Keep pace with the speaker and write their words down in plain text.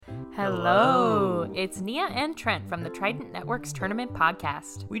Hello. It's Nia and Trent from the Trident Network's Tournament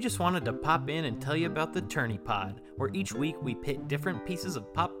Podcast. We just wanted to pop in and tell you about the Tourney Pod, where each week we pit different pieces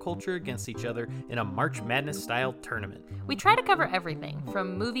of pop culture against each other in a March Madness-style tournament. We try to cover everything,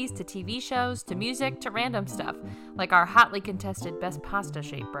 from movies to TV shows to music to random stuff, like our hotly contested Best Pasta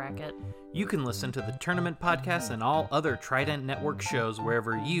Shape bracket. You can listen to the Tournament Podcast and all other Trident Network shows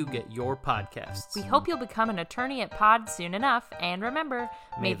wherever you get your podcasts. We hope you'll become an attorney at Pod soon enough, and remember,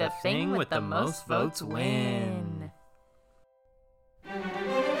 may the thing with the most votes win.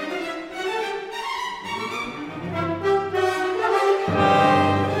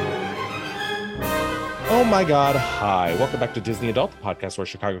 Oh my God, hi. Welcome back to Disney Adult, the podcast where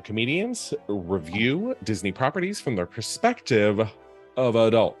Chicago comedians review Disney properties from the perspective of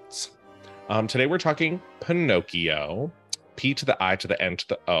adults. Today we're talking Pinocchio, P to the I to the N to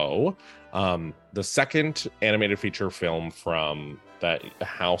the O, the second animated feature film from the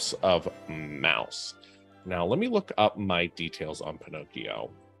House of Mouse. Now, let me look up my details on Pinocchio.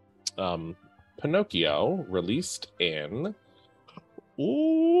 Pinocchio released in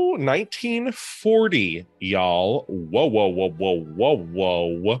 1940, y'all. Whoa.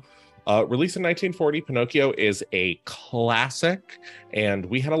 Released in 1940, Pinocchio is a classic, and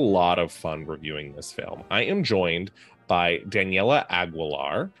we had a lot of fun reviewing this film. I am joined by Daniela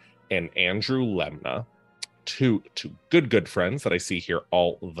Aguilar and Andrew Lemna, two good friends that I see here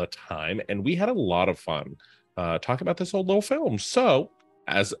all the time, and we had a lot of fun talking about this old little film. So,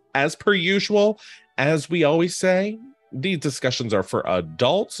 as per usual, as we always say, these discussions are for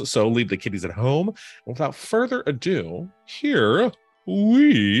adults, so leave the kiddies at home. And without further ado, here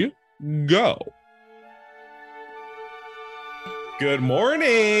we go. Good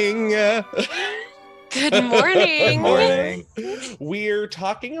morning. Good morning. Good morning. We're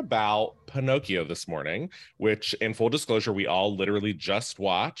talking about Pinocchio this morning, which, in full disclosure, we all literally just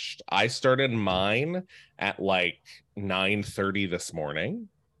watched. I started mine at like 9:30 this morning,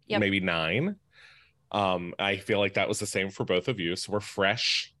 maybe 9. I feel like that was the same for both of you. So we're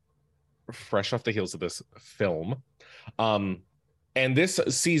fresh off the heels of this film. And this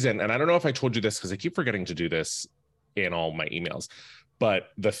season, and I don't know if I told you this because I keep forgetting to do this in all my emails, but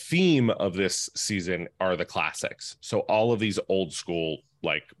the theme of this season are the classics. So all of these old school,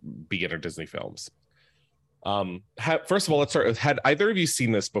 like, beginner Disney films. First of all, let's start. Had either of you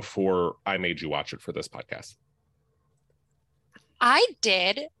seen this before I made you watch it for this podcast? I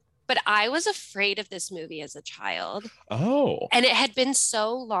did, but I was afraid of this movie as a child. Oh. And it had been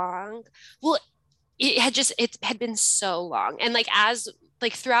so long. Well, it had been so long. And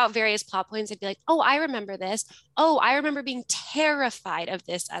throughout various plot points, I'd be like, oh, I remember this. Oh, I remember being terrified of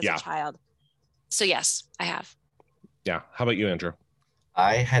this as a child. So yes, I have. Yeah. How about you, Andrew?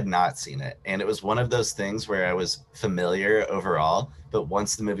 I had not seen it. And it was one of those things where I was familiar overall. But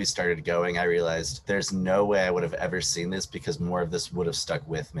once the movie started going, I realized there's no way I would have ever seen this because more of this would have stuck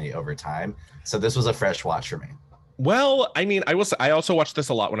with me over time. So this was a fresh watch for me. Well, I mean, I also watched this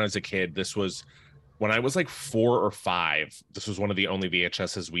a lot when I was a kid. This was when I was like 4 or 5. This was one of the only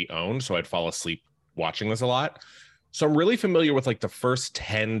VHSs we owned. So I'd fall asleep watching this a lot. So I'm really familiar with like the first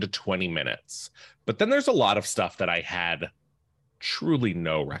 10 to 20 minutes. But then there's a lot of stuff that I had truly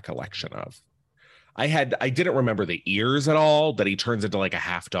no recollection of. I didn't remember the ears at all, that he turns into like a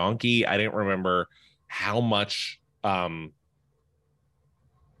half donkey. I didn't remember how much Jiminy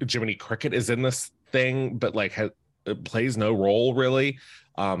Cricket is in this thing, but like it plays no role really.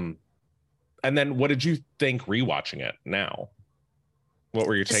 And then what did you think rewatching it now? What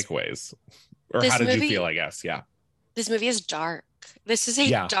were your takeaways? Or how did you feel, I guess? Yeah. This movie is dark. This is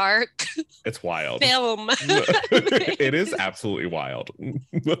a dark it's wild film. It is absolutely wild.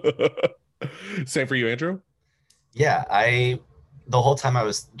 Same for you, Andrew? Yeah, the whole time I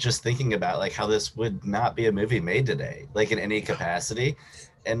was just thinking about like how this would not be a movie made today, like in any capacity.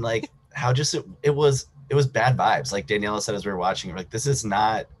 And like how just it was bad vibes. Like Daniela said as we were watching it, like this is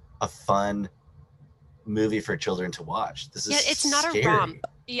not a fun movie for children to watch. This is it's not scary. a romp.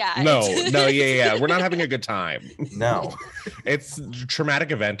 Yeah. No, yeah. We're not having a good time. No. It's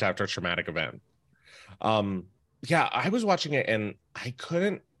traumatic event after traumatic event. Yeah, I was watching it and I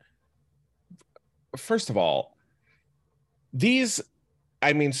couldn't. First of all,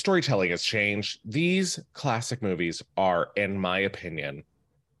 storytelling has changed. These classic movies are, in my opinion,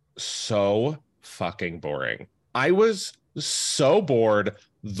 so fucking boring. I was so bored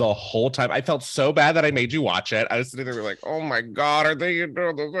the whole time. I felt so bad that I made you watch it. I was sitting there like, oh my God, are they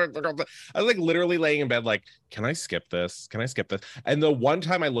doing this? I was like literally laying in bed like, can I skip this? And the one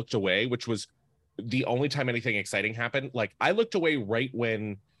time I looked away, which was the only time anything exciting happened, like I looked away right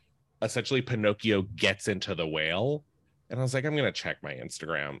when essentially Pinocchio gets into the whale And I was like, I'm going to check my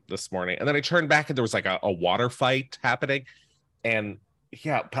Instagram this morning. And then I turned back and there was like a water fight happening. And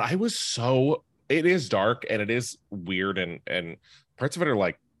yeah, but I was it is dark and it is weird. And parts of it are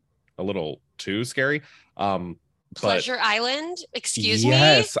like a little too scary. Pleasure Island, excuse me.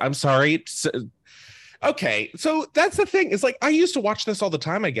 Yes, I'm sorry. Okay, so that's the thing. Is like I used to watch this all the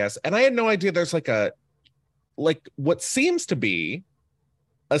time, I guess, and I had no idea there's like what seems to be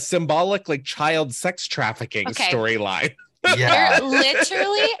a symbolic like child sex trafficking storyline. Yeah.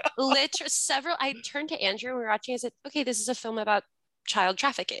 literally several. I turned to Andrew when we were watching. I said, "Okay, this is a film about child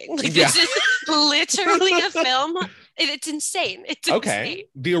trafficking. Like this is literally a film. It's insane. It's insane.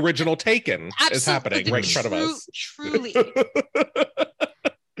 The original Taken is happening right in front of us. Truly."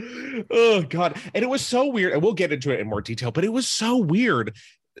 Oh God. And it was so weird. And we'll get into it in more detail, but it was so weird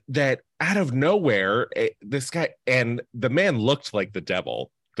that out of nowhere, this guy and the man looked like the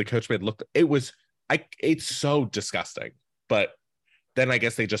devil. The coachman looked, it's so disgusting. But then I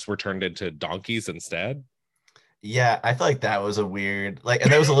guess they just were turned into donkeys instead. Yeah, I feel like that was a weird, like,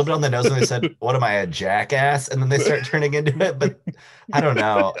 and that was a little bit on the nose when they said, "What am I, a jackass?" And then they start turning into it. But I don't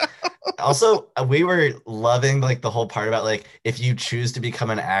know. Also, we were loving like the whole part about like if you choose to become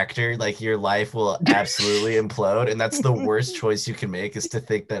an actor, like your life will absolutely implode, and that's the worst choice you can make is to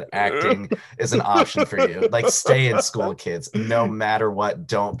think that acting is an option for you. Like, stay in school, kids. No matter what,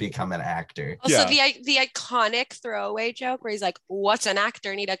 don't become an actor. Also, the iconic throwaway joke where he's like, "What's an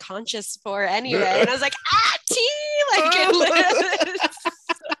actor need a conscience for anyway?" And I was like, tea. Like it so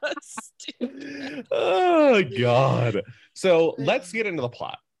stupid. Oh God. So let's get into the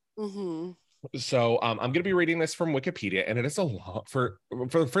plot. Mm-hmm. So I'm going to be reading this from Wikipedia, and it is a lot for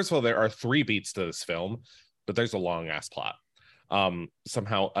first of all, there are 3 beats to this film, but there's a long ass plot.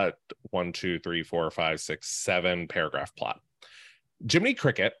 Somehow 1, 2, 3, 4, 5, 6, 7 paragraph plot. Jiminy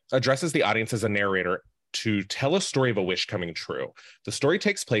Cricket addresses the audience as a narrator to tell a story of a wish coming true. The story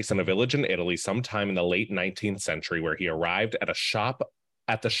takes place in a village in Italy sometime in the late 19th century, where he arrived at the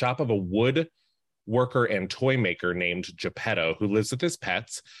shop of a wood worker and toy maker named Geppetto, who lives with his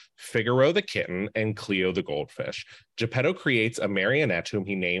pets, Figaro the kitten and Cleo the goldfish. Geppetto creates a marionette whom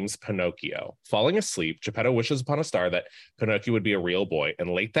he names Pinocchio. Falling asleep, Geppetto wishes upon a star that Pinocchio would be a real boy, and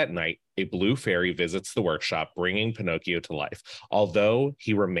late that night, a blue fairy visits the workshop, bringing Pinocchio to life. Although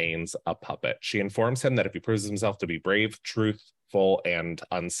he remains a puppet, she informs him that if he proves himself to be brave, truthful, and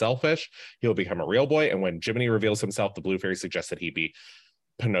unselfish, he'll become a real boy, and when Jiminy reveals himself, the blue fairy suggests that he be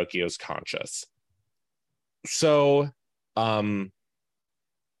Pinocchio's conscience. So, off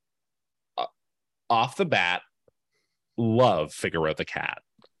the bat, love Figaro the cat.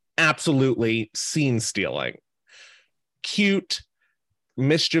 Absolutely scene stealing. Cute,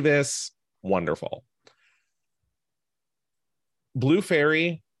 mischievous, wonderful. Blue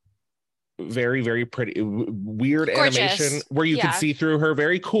Fairy, very, very pretty. Weird Gorgeous. Animation where you could see through her.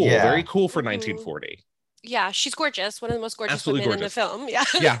 Very cool. Yeah. Very cool for 1940. Yeah, she's gorgeous. One of the most gorgeous Absolutely women gorgeous. in the film. Yeah.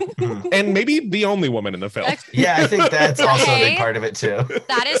 Yeah. And maybe the only woman in the film. Yeah, I think that's also a big part of it too.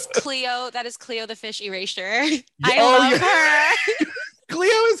 That is Cleo. That is Cleo the fish erasure. Oh, love her.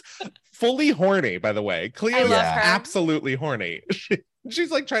 Cleo is fully horny, by the way. Cleo I is love her. absolutely horny. She's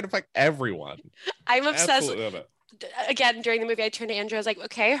like trying to fuck everyone. I'm obsessed. Absolutely love it. Again, during the movie, I turned to Andrew. I was like,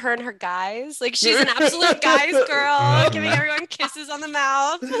 okay, her and her guys. Like, she's an absolute guys girl, giving everyone kisses on the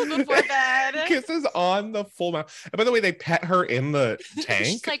mouth before bed. Kisses on the full mouth. And by the way, they pet her in the tank.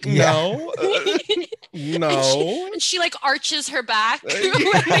 She's like, no. No. And she like arches her back when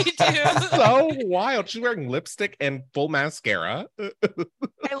they do. So wild. She's wearing lipstick and full mascara.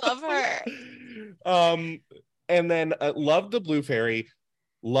 I love her. And then love the Blue Fairy.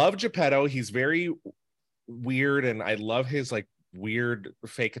 Love Geppetto. He's very weird, and I love his like weird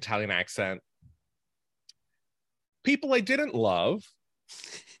fake Italian accent. People I didn't love,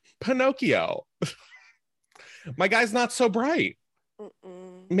 Pinocchio. My guy's not so bright.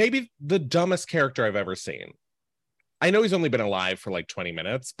 Maybe the dumbest character I've ever seen. I know he's only been alive for like 20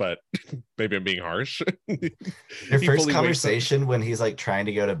 minutes, but maybe I'm being harsh. Your first conversation when he's like trying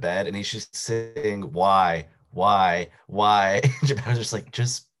to go to bed and he's just saying, why? Geppetto's just like,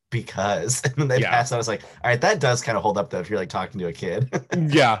 just because. And then they pass out. I was like, all right, that does kind of hold up though if you're like talking to a kid.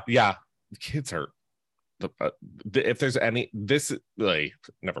 yeah. Kids are if there's any this like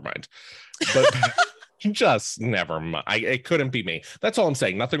never mind. But just never mind. It couldn't be me. That's all I'm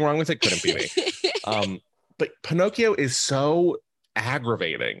saying. Nothing wrong with it. Couldn't be me. But Pinocchio is so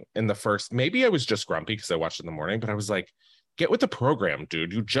aggravating in the first. Maybe I was just grumpy because I watched it in the morning, but I was like, get with the program,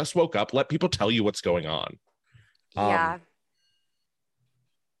 dude. You just woke up. Let people tell you what's going on. Yeah.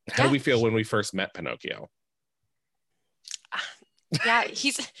 How do we feel when we first met Pinocchio? Yeah,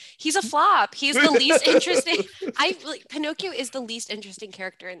 he's a flop. He's the least interesting. Pinocchio is the least interesting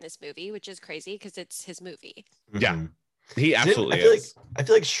character in this movie, which is crazy because it's his movie. Yeah. Mhm. He absolutely I feel is. I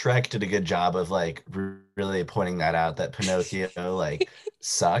feel like Shrek did a good job of like really pointing that out, that Pinocchio like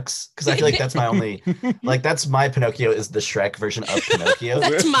sucks, because I feel like that's my only like that's my Pinocchio is the Shrek version of Pinocchio.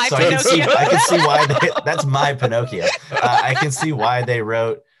 That's my So Pinocchio. I can see why that's my Pinocchio. I can see why they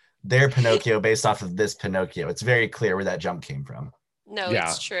wrote their Pinocchio based off of this Pinocchio. It's very clear where that jump came from. No, Yeah.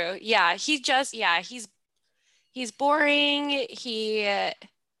 it's true. Yeah, he's boring.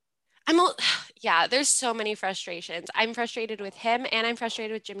 Yeah, there's so many frustrations. I'm frustrated with him and I'm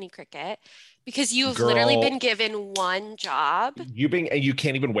frustrated with Jiminy Cricket because you've literally Girl. been given one job. You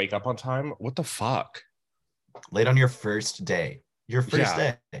can't even wake up on time. What the fuck? Late on your first day. Your first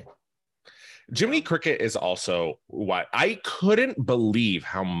Yeah. day. Jiminy Cricket is also what I couldn't believe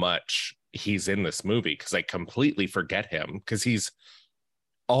how much he's in this movie, because I completely forget him, because he's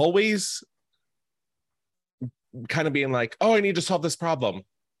always kind of being like, oh, I need to solve this problem.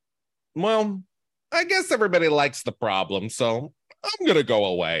 Well, I guess everybody likes the problem, so I'm gonna go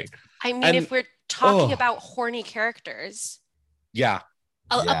away. I mean, And- if we're talking ugh. about horny characters, Yeah.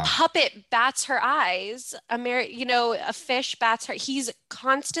 a Yeah. puppet bats her eyes. A fish bats her. He's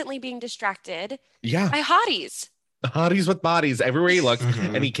constantly being distracted Yeah. by hotties. Hotties with bodies everywhere he looks.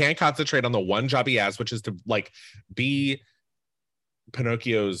 Mhm. And he can't concentrate on the one job he has, which is to like be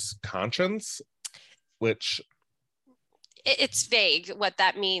Pinocchio's conscience, which It's vague what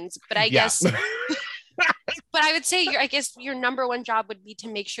that means, but I yeah. guess. But I would say, I guess your number one job would be to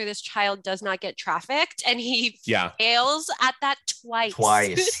make sure this child does not get trafficked, and he Yeah. fails at that twice.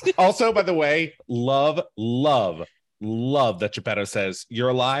 Twice. Also, by the way, love that Geppetto says, you're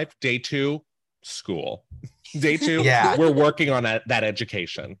alive, day 2, school. Day 2, Yeah. we're working on that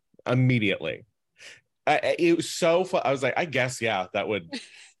education immediately. It was so fun. I was like, I guess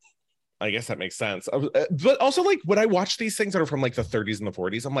that makes sense. But also, like, when I watch these things that are from like the 30s and the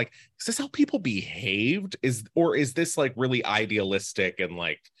 40s, I'm like, is this how people behaved? Is this like really idealistic and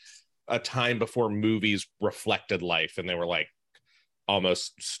like a time before movies reflected life and they were like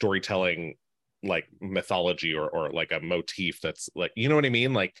almost storytelling like mythology or like a motif that's like, you know what I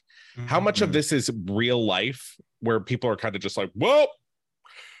mean? Like, how much of Mhm. this is real life where people are kind of just like, well,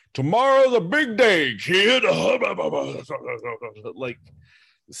 tomorrow's a big day, kid. Like,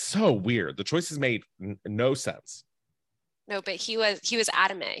 so weird. The choices made no sense. No, but he was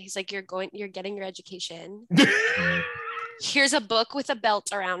adamant. He's like, you're getting your education. Here's a book with a belt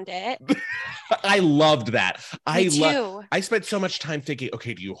around it. I loved that. Me too. I spent so much time thinking,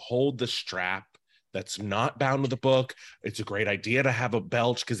 okay, do you hold the strap that's not bound with the book? It's a great idea to have a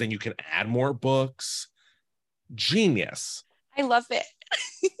belt because then you can add more books. Genius. I love it.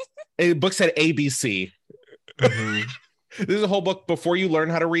 A book said ABC. Mhm. This is a whole book. Before you learn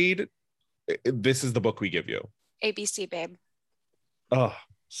how to read, this is the book we give you. ABC, babe. Oh,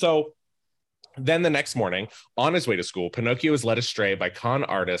 so then the next morning, on his way to school, Pinocchio is led astray by con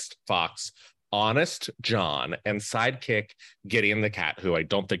artist Fox, Honest John, and sidekick Gideon the cat, who I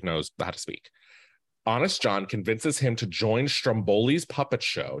don't think knows how to speak. Honest John convinces him to join Stromboli's puppet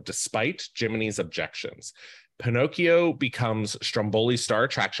show despite Jiminy's objections. Pinocchio becomes Stromboli's star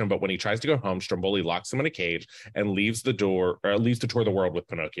attraction, but when he tries to go home, Stromboli locks him in a cage and leaves to tour the world with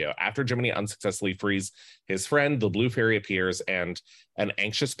Pinocchio. After Jiminy unsuccessfully frees his friend, the Blue Fairy appears, and an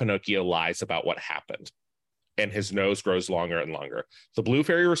anxious Pinocchio lies about what happened, and his nose grows longer and longer. The Blue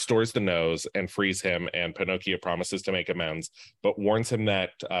Fairy restores the nose and frees him, and Pinocchio promises to make amends, but warns him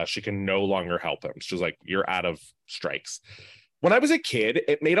that she can no longer help him. She's like, you're out of strikes. When I was a kid,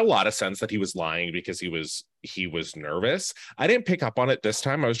 it made a lot of sense that he was lying because he was nervous. I didn't pick up on it this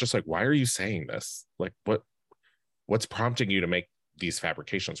time. I was just like, why are you saying this? Like, what's prompting you to make these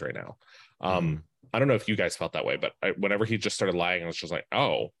fabrications right now? I don't know if you guys felt that way, but whenever he just started lying, I was just like,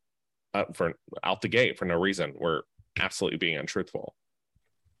 oh, for out the gate for no reason. We're absolutely being untruthful.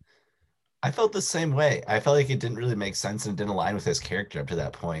 I felt the same way. I felt like it didn't really make sense and didn't align with his character up to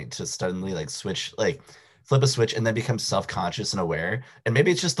that point to suddenly like flip a switch and then become self-conscious and aware. And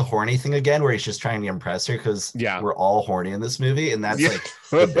maybe it's just the horny thing again, where he's just trying to impress her because we're all horny in this movie, and that's like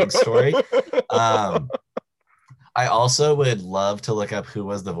the big story. I also would love to look up who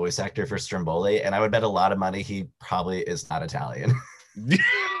was the voice actor for Stromboli, and I would bet a lot of money he probably is not Italian.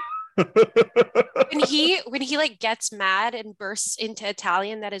 when he like gets mad and bursts into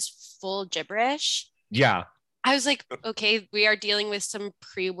Italian that is full gibberish. Yeah. I was like, okay, we are dealing with some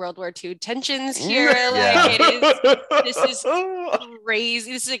pre-World War II tensions here. Yeah. Like this is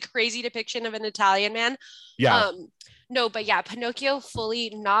crazy. This is a crazy depiction of an Italian man. Yeah. No, but yeah, Pinocchio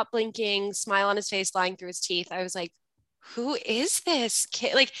fully not blinking, smile on his face, lying through his teeth. I was like, who is this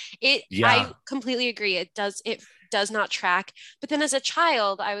kid? Like it, Yeah. I completely agree. It does not track. But then as a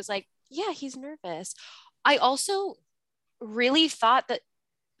child, I was like, yeah, he's nervous. I also really thought that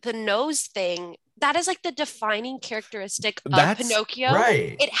the nose thing, that is like the defining characteristic of That's Pinocchio.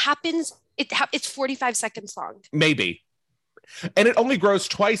 right. It happens, it's 45 seconds long. Maybe. And it only grows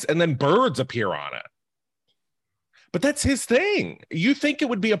twice and then birds appear on it. But that's his thing. You think it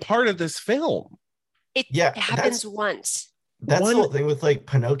would be a part of this film. It happens once. That's the whole thing with like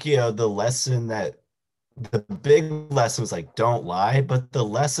Pinocchio. The big lesson was like, don't lie. But the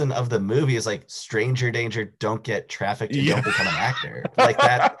lesson of the movie is like, stranger danger, don't get trafficked and don't become an actor. Like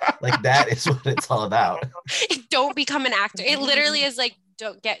that is what it's all about. Don't become an actor. It literally is like,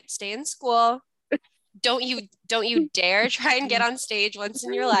 stay in school. Don't you dare try and get on stage once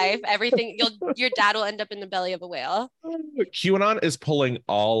in your life. Your dad will end up in the belly of a whale. QAnon is pulling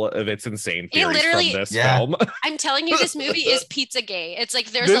all of its insane theories from this film. I'm telling you, this movie is Pizzagate. It's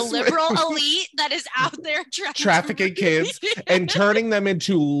like there's a liberal elite that is out there trafficking kids and turning them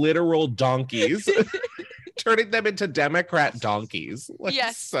into literal donkeys. Turning them into Democrat donkeys. Like,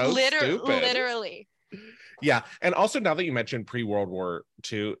 yes, so stupid. Literally. Yeah, and also now that you mentioned pre-World War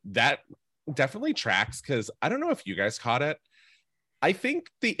II, that definitely tracks, because I don't know if you guys caught it. I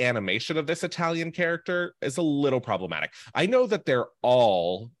think the animation of this Italian character is a little problematic. I know that they're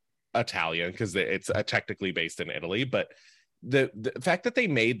all Italian because it's technically based in Italy, but the fact that they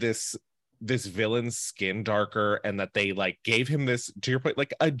made this villain's skin darker and that they like gave him this, to your point,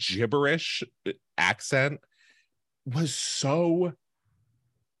 like a gibberish accent was so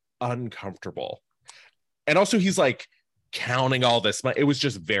uncomfortable. And also he's like counting all this money. It was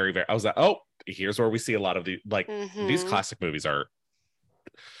just very, very, I was like, oh, here's where we see a lot of the like these classic movies are.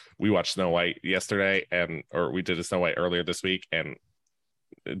 We watched Snow White yesterday, or we did a Snow White earlier this week, and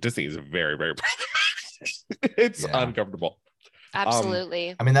Disney is very, very it's uncomfortable.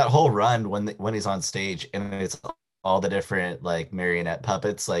 Absolutely. I mean, that whole run when he's on stage and it's all the different like marionette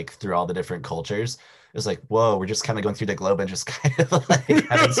puppets like through all the different cultures. It's like, whoa, we're just kind of going through the globe and just kind of like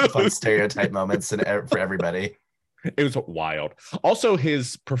having some fun stereotype moments for everybody. It was wild. Also,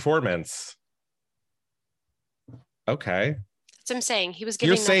 his performance. Okay. That's what I'm saying. He was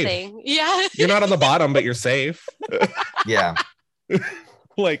giving safe. Nothing. Yeah. You're not on the bottom, but you're safe. Yeah.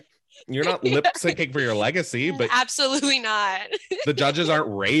 Like, you're not lip syncing for your legacy, but absolutely not. The judges aren't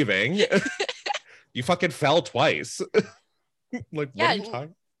raving. You fucking fell twice. Like, what are you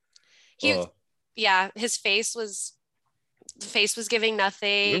talking? His face was giving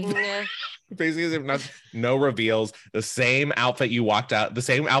nothing. Basically, no reveals. The same outfit you walked out, the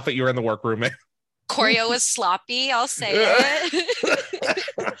same outfit you were in the workroom in. Choreo was sloppy, I'll say it.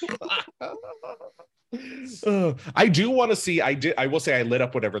 I do want to see. I will say I lit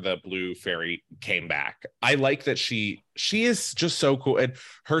up whenever the blue fairy came back. I like that she is just so cool, and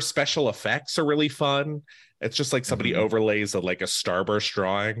her special effects are really fun. It's just like somebody overlays a starburst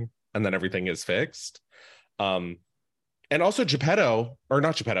drawing, and then everything is fixed. And also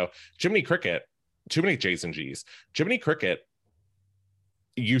Jiminy Cricket. Too many J's and G's. Jiminy Cricket,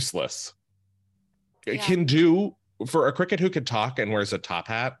 useless. Yeah. Can do, for a cricket who can talk and wears a top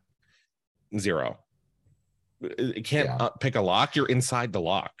hat, 0. It can't pick a lock. You're inside the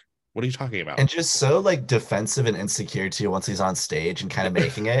lock. What are you talking about? And just so like defensive and insecure too once he's on stage and kind of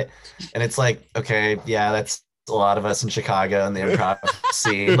making it. And it's like, okay, yeah, that's a lot of us in Chicago and the improv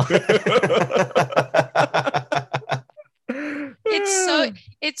scene.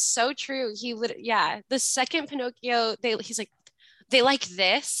 It's so true. The second Pinocchio, he's like, they like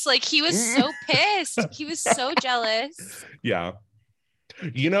this. Like, he was so pissed. He was so jealous. Yeah.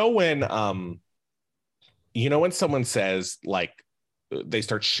 When someone says like they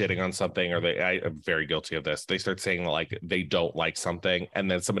start shitting on something, or I'm very guilty of this. They start saying like they don't like something,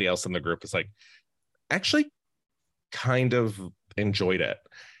 and then somebody else in the group is like, actually kind of enjoyed it.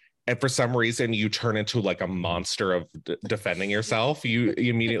 And for some reason you turn into like a monster of defending yourself. You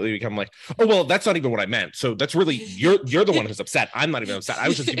immediately become like, oh, well, that's not even what I meant. So that's really, you're the one who's upset. I'm not even upset. I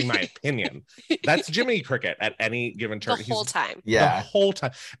was just giving my opinion. That's Jiminy Cricket at any given turn. The whole time. Yeah. The whole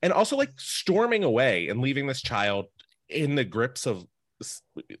time. And also like storming away and leaving this child in the grips of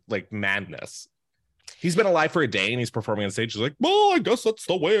like madness. He's been alive for a day and he's performing on stage. He's like, well, I guess that's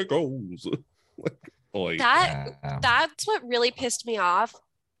the way it goes. Like, that's what really pissed me off.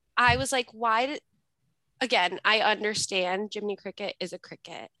 I was like, again, I understand Jiminy Cricket is a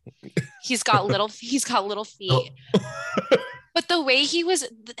cricket. He's got little feet. But the way he was,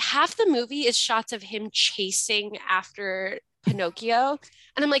 half the movie is shots of him chasing after Pinocchio.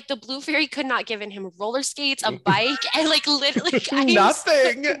 And I'm like, the Blue Fairy could not given him roller skates, a bike, and like literally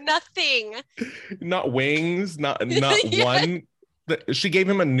Nothing. nothing. Not wings, not Yeah. one. She gave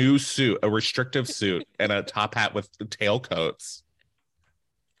him a new suit, a restrictive suit, and a top hat with tailcoats.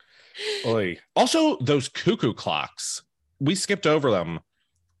 Oy. Also, those cuckoo clocks. We skipped over them.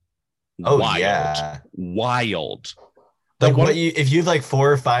 Oh, Wild. yeah. Wild. Like one- what you, if you have like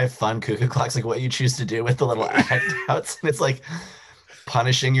 4 or 5 fun cuckoo clocks, like what you choose to do with the little act outs, and it's like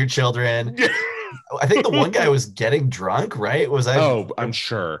punishing your children. I think the one guy was getting drunk, right? I'm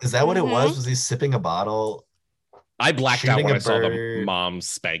sure. Is that what it was? Mhm. Was he sipping a bottle? I blacked out Shooting when a I saw the bird. mom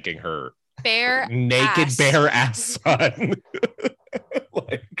spanking her Bare naked ass. bare ass son.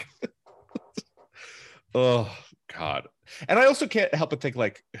 Like, oh God. And I also can't help but think,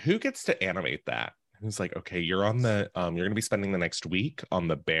 like, who gets to animate that? Who's like, okay, you're on the you're gonna be spending the next week on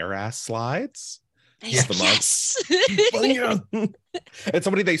the bare ass slides. Yes. The mom- It's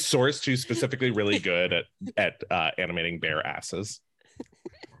somebody they sourced who's specifically really good at animating bare asses.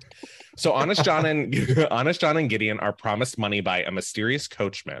 So Honest John and Gideon are promised money by a mysterious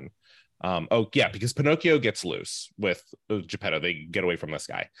coachman. Because Pinocchio gets loose with Geppetto. They get away from this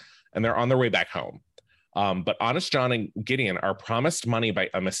guy, and they're on their way back home. But Honest John and Gideon are promised money by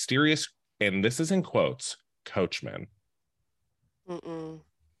a mysterious, and this is in quotes, coachman. Mm-mm.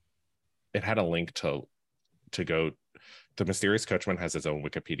 It had a link to go. The mysterious coachman has his own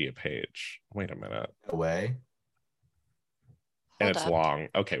Wikipedia page. Wait a minute. Away. And Hold it's up. long.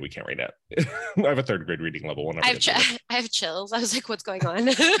 Okay, we can't read it. I have a 3rd grade reading level. Whenever I have chills. I was like, what's going on?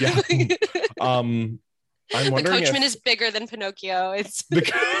 Yeah. I'm The wondering coachman if is bigger than Pinocchio. It's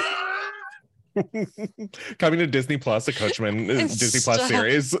coming to Disney Plus, a Coachman Disney Plus Stop.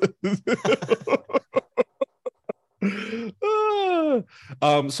 series.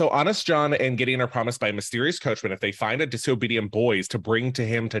 So Honest John and Gideon are promised by a mysterious coachman if they find a disobedient boys to bring to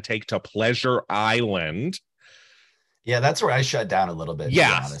him to take to Pleasure Island. Yeah, that's where I shut down a little bit. To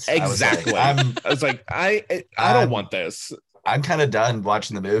Yeah, be honest. exactly. I I don't want this. I'm kind of done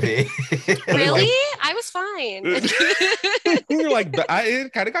watching the movie. really? Like, I was fine. You're like,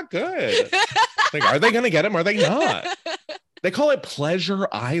 it kind of got good. Like, are they going to get him? Are they not? They call it Pleasure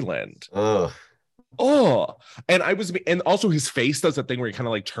Island. ugh. Oh, and also his face does that thing where he kind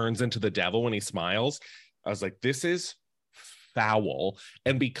of like turns into the devil when he smiles. I was like, this is foul.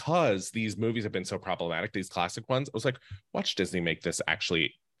 And because these movies have been so problematic, these classic ones, I was like, watch Disney make this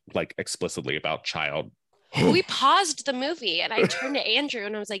actually like explicitly about child. We paused the movie and I turned to Andrew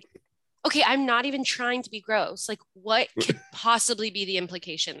and I was like, okay, I'm not even trying to be gross. Like, what could possibly be the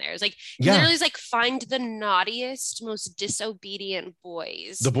implication there? It's like, Yeah. literally, is like, find the naughtiest, most disobedient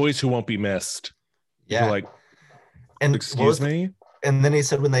boys. The boys who won't be missed. Yeah. You're like, And what excuse was me? And then he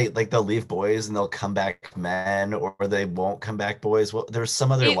said when they'll leave boys and they'll come back men, or they won't come back boys. Well, there was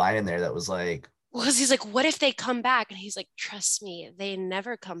some other line in there that was like, Because he's like, what if they come back? And he's like, trust me, they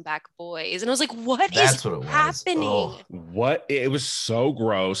never come back, boys. And I was like, what That's is what it was. happening? Oh. What? It was so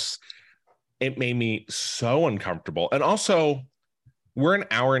gross. It made me so uncomfortable. And also, we're an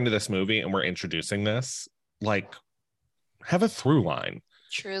hour into this movie and we're introducing this. Like, have a through line.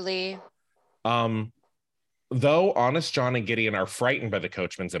 Truly. Though Honest John and Gideon are frightened by the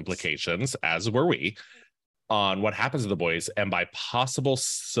coachman's implications, as were we, on what happens to the boys and by possible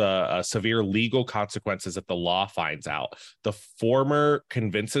severe legal consequences if the law finds out, the former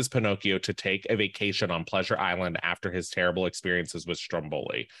convinces Pinocchio to take a vacation on Pleasure Island after his terrible experiences with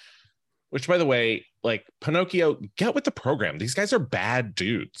Stromboli. Which, by the way, like, Pinocchio, get with the program. These guys are bad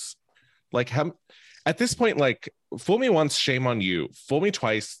dudes. Like, at this point, like, fool me once, shame on you. Fool me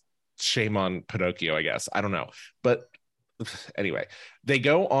twice, shame on Pinocchio, I guess. I don't know. But anyway,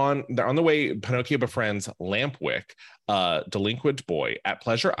 they're on the way. Pinocchio befriends Lampwick, a delinquent boy, at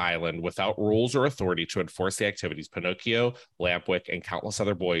Pleasure Island without rules or authority to enforce the activities. Pinocchio, Lampwick, and countless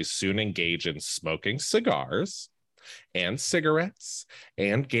other boys soon engage in smoking cigars and cigarettes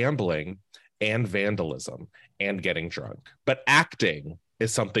and gambling and vandalism and getting drunk. But acting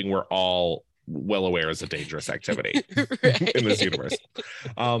is something we're all well aware is a dangerous activity in this universe.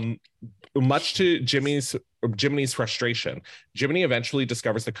 Much to Jiminy's frustration, Jiminy eventually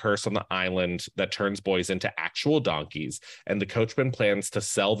discovers the curse on the island that turns boys into actual donkeys, and the coachman plans to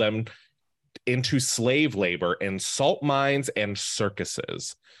sell them into slave labor in salt mines and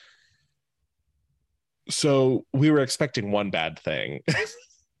circuses. So we were expecting one bad thing,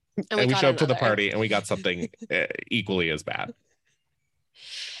 and we got showed up to the another. party and we got something equally as bad.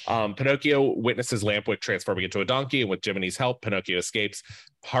 Pinocchio witnesses Lampwick transforming into a donkey, and with Jiminy's help, Pinocchio escapes,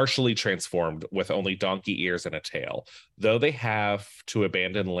 partially transformed with only donkey ears and a tail, though they have to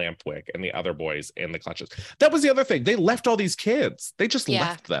abandon Lampwick and the other boys in the clutches. That was the other thing. They left all these kids. They just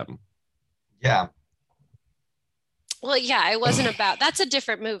left them. Yeah. Well, yeah, it wasn't about, that's a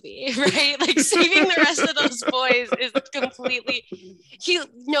different movie, right? Like saving the rest of those boys is completely,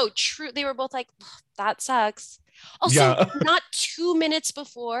 true. They were both like, that sucks. Also, not 2 minutes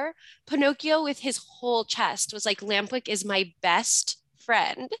before, Pinocchio with his whole chest was like, Lampwick is my best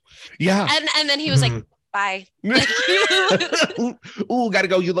friend. Yeah. And then he was like, bye. Ooh, gotta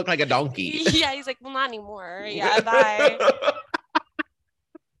go. You look like a donkey. Yeah, he's like, well, not anymore. Yeah, bye.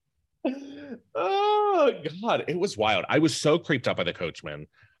 Oh God, it was wild. I was so creeped out by the coachman.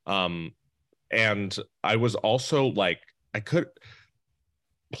 And I was also like,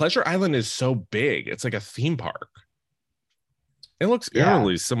 Pleasure Island is so big. It's like a theme park. It looks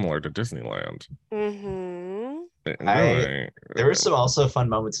eerily similar to Disneyland. There were some also fun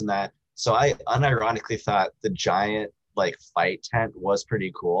moments in that. So I unironically thought the giant like fight tent was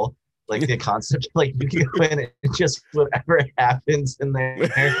pretty cool. Like the concept, like you can go in and just whatever happens in there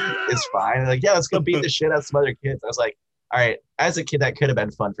is fine. Like, yeah, let's go beat the shit out of some other kids. I was like, all right, as a kid, that could have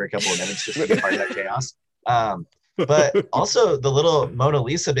been fun for a couple of minutes just to be part of that chaos. But also the little Mona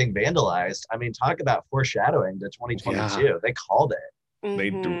Lisa being vandalized. I mean, talk about foreshadowing to 2022. Yeah. They called it. They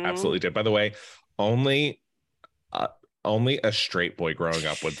absolutely did. By the way, only a straight boy growing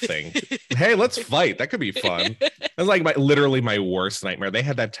up would think, hey, let's fight. That could be fun. It was like literally my worst nightmare. They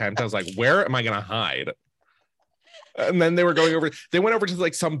had that tent. I was like, where am I going to hide? And then they went over to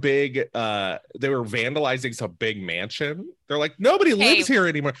like some big, they were vandalizing some big mansion. They're like, nobody lives here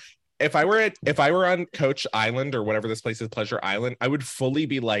anymore. If I were on Coach Island or whatever this place is, Pleasure Island, I would fully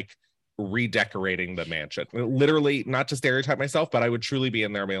be like redecorating the mansion. Literally, not to stereotype myself, but I would truly be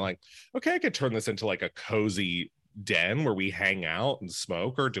in there being like, okay, I could turn this into like a cozy den where we hang out and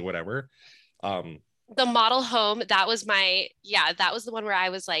smoke or do whatever. The model home, that was the one where I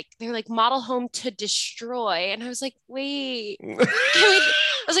was like, they're like model home to destroy, and I was like, wait, I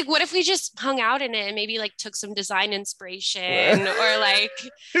was like, what if we just hung out in it and maybe like took some design inspiration or like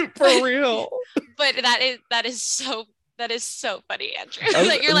for real? But that is so funny, Andrew.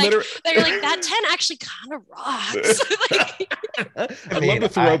 That you're like that tent actually kind of rocks. I'd love to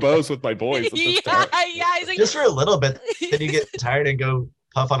throw bows with my boys. He's like, just for a little bit, then you get tired and go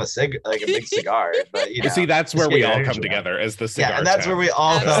puff on a big cigar. But you see, that's where we all come together as the cigar. Yeah, and that's tent. where we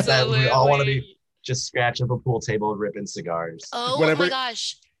all felt that we all want to be just scratch up a pool table ripping cigars. Oh my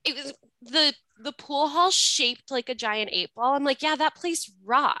gosh, it was the pool hall shaped like a giant 8-ball. I'm like, yeah, that place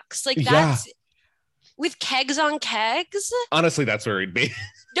rocks. Like that's. With kegs on kegs? Honestly, that's where we'd be.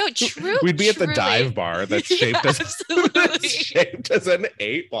 No, true. We'd be at the dive bar that's shaped as an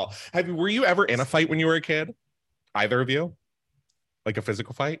 8-ball. Were you ever in a fight when you were a kid? Either of you? Like a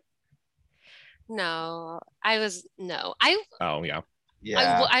physical fight? No. Oh, yeah.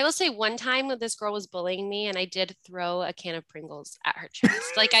 Yeah. I will say one time when this girl was bullying me and I did throw a can of Pringles at her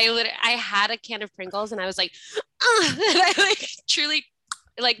chest. Like I had a can of Pringles and I was like, and I like truly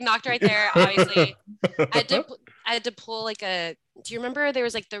like knocked right there. Obviously, I had to pull like do you remember there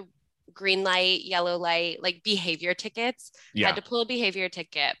was like the green light, yellow light, like behavior tickets? Yeah. I had to pull a behavior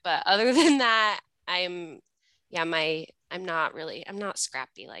ticket, but other than that, I'm not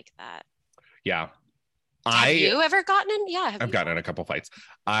scrappy like that. Yeah. Have you ever gotten in? Yeah. I've gotten in a couple fights.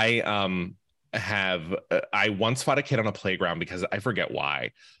 I once fought a kid on a playground because I forget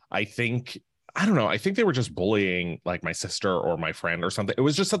why. I don't know. I think they were just bullying like my sister or my friend or something. It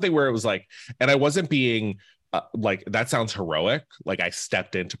was just something where it was like, and I wasn't being like, that sounds heroic. Like I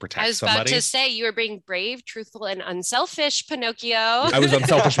stepped in to protect somebody. I was about to say you were being brave, truthful, and unselfish, Pinocchio. I was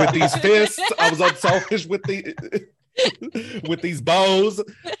unselfish with these fists. I was unselfish with with these bows.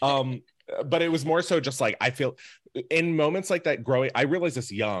 But it was more so just like, I feel in moments like that growing, I realized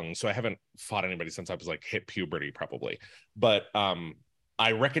this young, so I haven't fought anybody since I was like hit puberty probably. But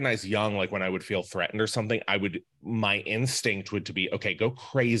I recognize young, like when I would feel threatened or something, my instinct would to be, okay, go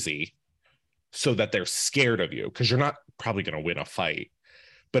crazy so that they're scared of you, because you're not probably going to win a fight.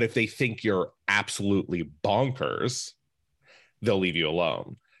 But if they think you're absolutely bonkers, they'll leave you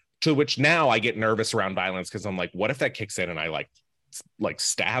alone. To which now I get nervous around violence because I'm like, what if that kicks in and I like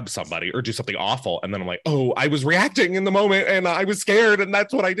stab somebody or do something awful? And then I'm like, oh, I was reacting in the moment and I was scared and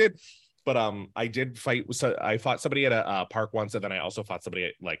that's what I did. But I did fight. So I fought somebody at a park once, and then I also fought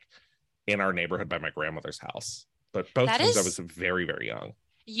somebody like in our neighborhood by my grandmother's house. But both times I was very, very young.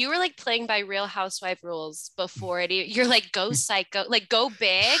 You were like playing by Real Housewife rules before it. You're like, go psycho, like go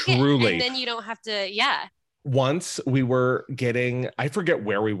big. Truly. And then you don't have to. Yeah. once we were getting, I forget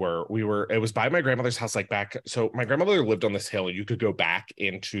where we were. It was by my grandmother's house, like back. So my grandmother lived on this hill, and you could go back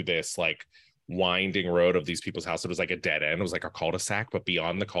into this like winding road of these people's house. It was like a dead end. It was like a cul-de-sac, but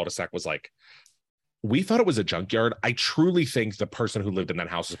beyond the cul-de-sac was like, we thought it was a junkyard. I truly think the person who lived in that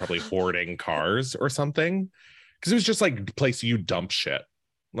house was probably hoarding cars or something, because it was just like a place you dump shit.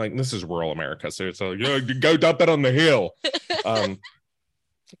 Like, this is rural America, so it's like, yeah, go dump it on the hill.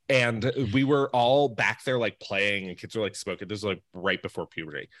 And we were all back there like playing, and kids were like smoking. This was like right before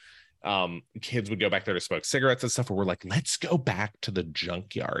puberty. Kids would go back there to smoke cigarettes and stuff, and we're like, let's go back to the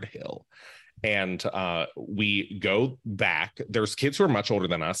junkyard hill. And we go back. There's kids who are much older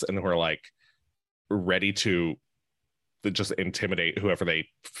than us, and who are like ready to just intimidate whoever they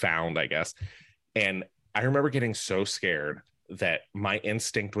found, I guess. And I remember getting so scared that my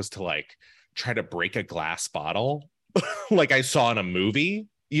instinct was to like try to break a glass bottle like I saw in a movie.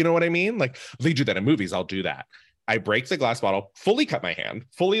 You know what I mean? Like, they do that in movies, I'll do that. I break the glass bottle, fully cut my hand,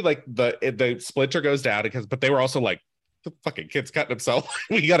 fully like the splinter goes down, but they were also like, the fucking kid's cutting himself.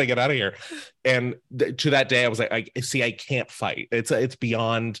 We got to get out of here. And to that day, I was like, I can't fight. It's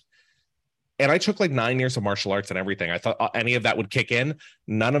beyond. And I took like 9 years of martial arts and everything. I thought any of that would kick in.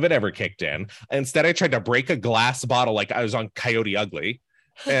 None of it ever kicked in. Instead, I tried to break a glass bottle like I was on Coyote Ugly,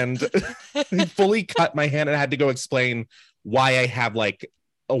 and fully cut my hand, and had to go explain why I have like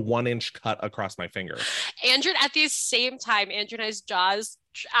a 1-inch cut across my finger. Andrew, at the same time, Andrew and I's jaws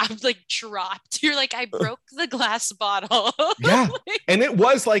like dropped. You're like, I broke the glass bottle. Yeah. And it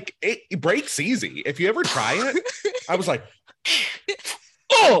was like, it breaks easy. If you ever try it, I was like,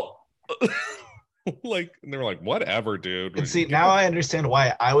 oh, like, and they were like, whatever, dude. And see, now I understand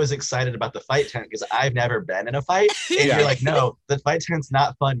why I was excited about the fight tent, because I've never been in a fight. And you're like, no, the fight tent's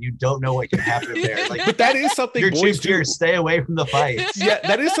not fun. You don't know what can happen there. Like, but that is something you're boys too fierce. do. Stay away from the fights. Yeah,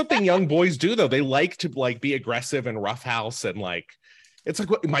 that is something young boys do, though. They like to like be aggressive and roughhouse, and like, it's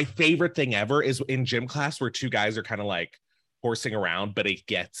like my favorite thing ever is in gym class where two guys are kind of like horsing around, but it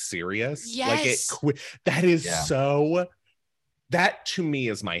gets serious. Yes. Like that is so. That to me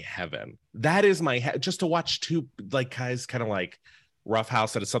is my heaven. That is my just to watch two like guys kind of like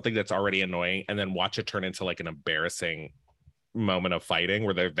roughhouse that is something that's already annoying, and then watch it turn into like an embarrassing moment of fighting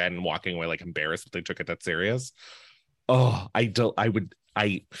where they're then walking away like embarrassed that they took it that serious. Oh, Well,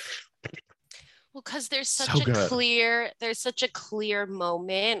 because there's such so such a clear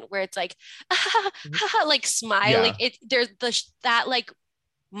moment where it's like, like smiling. Yeah. There's that like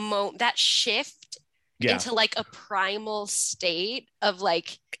that shift Yeah. into like a primal state of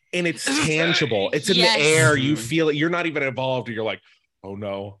like, and it's tangible. It's in Yes. the air. You feel it. You're not even involved. You're like, oh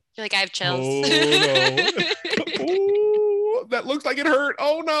no. you're like, I have chills. Oh no. Ooh, that looks like it hurt.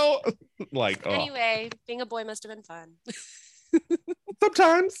 Oh no. Like, oh. Anyway, being a boy must have been fun.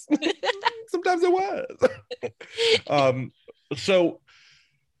 Sometimes it was. So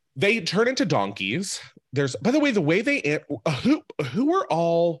they turn into donkeys. There's, by the way they who are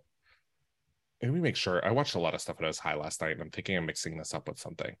all, let me make sure. I watched a lot of stuff when I was high last night, and I'm thinking I'm mixing this up with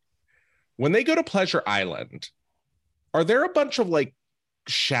something. When they go to Pleasure Island, are there a bunch of like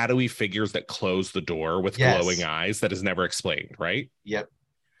shadowy figures that close the door with glowing eyes that is never explained, right? Yep.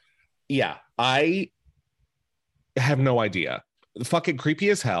 Yeah, I have no idea. Fucking creepy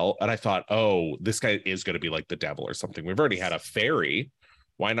as hell. And I thought, oh, this guy is going to be like the devil or something. We've already had a fairy.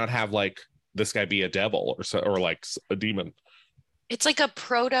 Why not have like this guy be a devil or like a demon? It's like a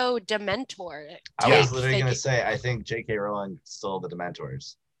proto Dementor. I was literally going to say, I think J.K. Rowling stole the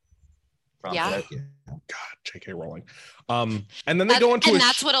Dementors from Pinocchio. God, J.K. Rowling. And then they go into and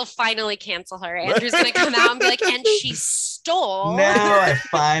that's what'll finally cancel her. Andrew's going to come out and be like, and she stole. Now I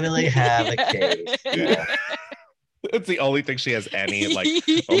finally have a case. Yeah. It's the only thing she has any like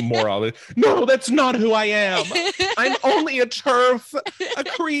moral. No, that's not who I am. I'm only a turf, a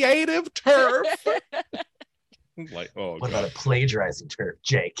creative turf. Like, oh, what about a plagiarizing turf,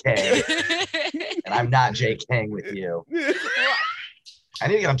 JK? And I'm not JKing with you. I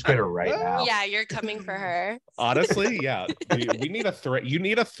need to get on Twitter right now. Yeah, you're coming for her. Honestly, yeah. We need a thread. You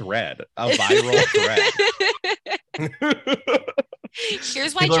need a thread, a viral thread.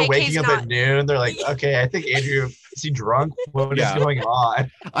 Here's why People are JK's waking up not. at noon. They're like, okay, I think Andrew, is he drunk? What is going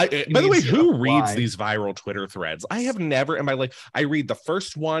on? By the way, who reads these viral Twitter threads? I have never in my life. I read the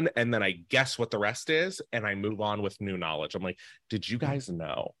first one and then I guess what the rest is, and I move on with new knowledge. I'm like, did you guys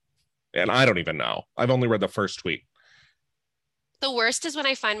know? And I don't even know. I've only read the first tweet. The worst is when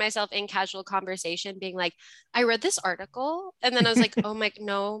I find myself in casual conversation being like, I read this article. And then I was like, oh my,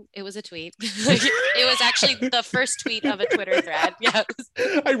 no, it was a tweet. It was actually the first tweet of a Twitter thread. Yes.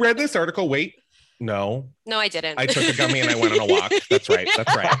 I read this article. Wait, No, No, I didn't. I took a gummy and I went on a walk. That's right.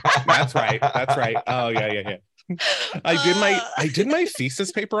 Oh yeah. I did my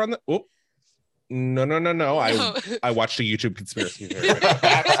thesis paper on the. Oh, no. No. I watched a YouTube conspiracy theory.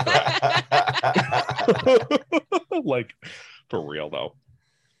 That's correct. Like, for real though.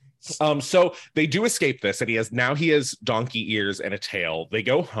 So they do escape this, and he has donkey ears and a tail. They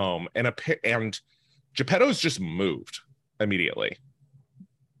go home, and Geppetto's just moved immediately.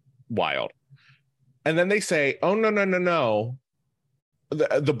 Wild. And then they say, oh, no.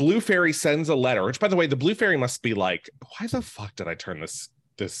 The blue fairy sends a letter, which, by the way, the blue fairy must be like, why the fuck did I turn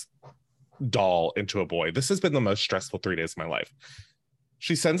this doll into a boy? This has been the most stressful 3 days of my life.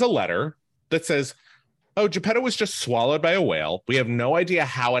 She sends a letter that says, oh, Geppetto was just swallowed by a whale. We have no idea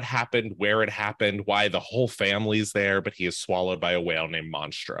how it happened, where it happened, why the whole family's there, but he is swallowed by a whale named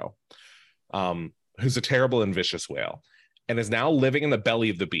Monstro, who's a terrible and vicious whale, and is now living in the belly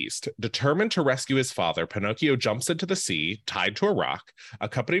of the beast. Determined to rescue his father, Pinocchio jumps into the sea, tied to a rock,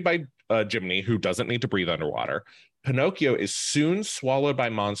 accompanied by Jiminy, who doesn't need to breathe underwater. Pinocchio is soon swallowed by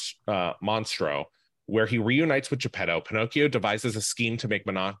Monstro, where he reunites with Geppetto. Pinocchio devises a scheme to make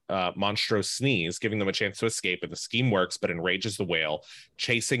Monstro sneeze, giving them a chance to escape, and the scheme works, but enrages the whale,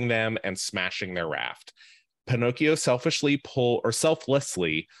 chasing them and smashing their raft. Pinocchio selflessly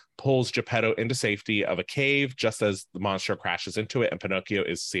pulls Geppetto into safety of a cave just as the monster crashes into it, and Pinocchio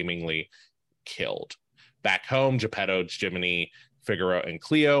is seemingly killed. Back home, Geppetto, Jiminy, Figaro, and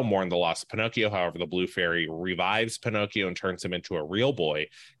Cleo mourn the loss of Pinocchio. However, the Blue Fairy revives Pinocchio and turns him into a real boy,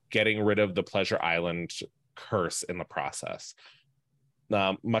 getting rid of the Pleasure Island curse in the process.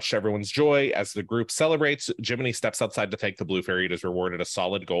 Much to everyone's joy, as the group celebrates, Jiminy steps outside to thank the Blue Fairy and is rewarded a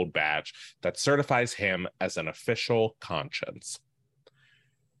solid gold badge that certifies him as an official conscience.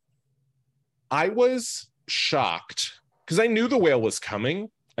 I was shocked because I knew the whale was coming.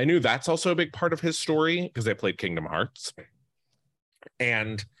 I knew that's also a big part of his story because they played Kingdom Hearts.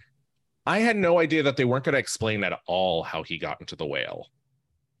 And I had no idea that they weren't going to explain at all how he got into the whale.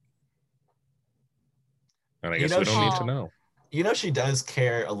 And I guess we don't need to know. You know, she does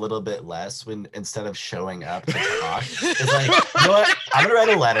care a little bit less when instead of showing up to talk, it's like, you know what? I'm going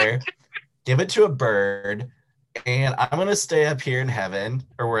to write a letter, give it to a bird, and I'm going to stay up here in heaven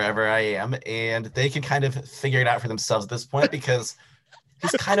or wherever I am, and they can kind of figure it out for themselves at this point because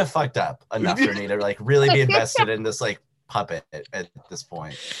he's kind of fucked up enough for me to like really be invested in this like puppet at this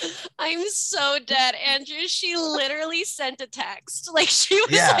point. I'm so dead, Andrew. She literally sent a text. Like she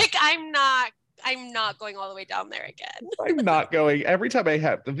was like, I'm not going all the way down there again. I'm not going. Every time I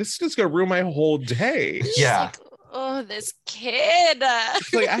have, this is just going to ruin my whole day. Yeah. Like, oh, this kid.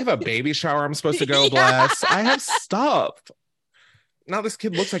 It's like, I have a baby shower I'm supposed to go bless. I have stuff. Now this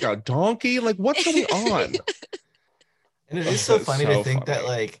kid looks like a donkey. Like, what's going on? And it is so funny to think that,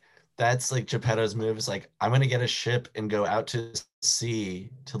 like, that's like Geppetto's move is like, I'm going to get a ship and go out to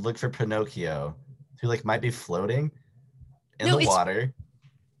sea to look for Pinocchio, who like might be floating in the water.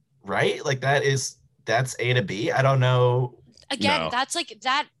 Right? Like that's A to B. I don't know. Again, that's like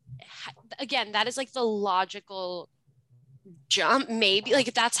that. Again, that is like the logical jump, maybe.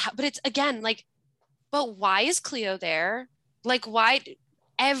 Like that's how, but it's again like, but why is Cleo there? Like, why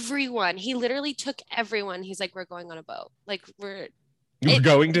everyone? He literally took everyone. He's like, we're going on a boat. Like we're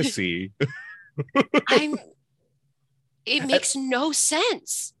going to sea. It makes no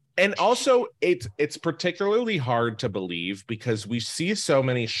sense. And also, it's particularly hard to believe because we see so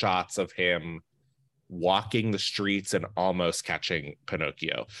many shots of him walking the streets and almost catching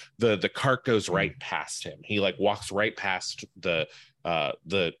Pinocchio. The cart goes right past him. He like walks right past the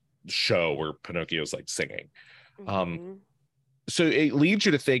show where Pinocchio's like singing. Mm-hmm. So it leads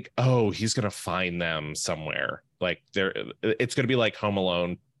you to think, oh, he's gonna find them somewhere. Like it's gonna be like Home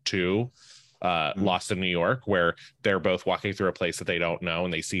Alone 2. Lost in New York, where they're both walking through a place that they don't know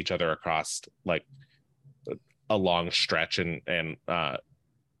and they see each other across like a long stretch and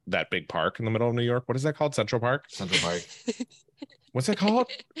that big park in the middle of New York. What is that called? Central Park? Central Park. What's it called?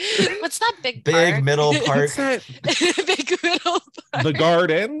 What's that big park? Middle park? What's that? Big middle park. The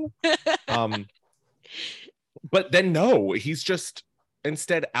Garden. But then no, he's just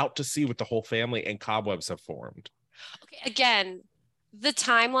instead out to sea with the whole family and cobwebs have formed. Okay, again, the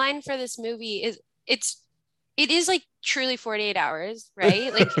timeline for this movie is it is like truly 48 hours,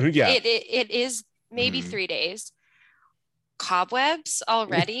 right? Like yeah. it is maybe 3 days. Cobwebs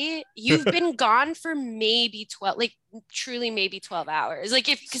already. You've been gone for maybe 12, like truly maybe 12 hours. Like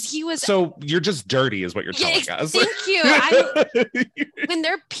because he was. So you're just dirty, is what you're telling us. Thank you. When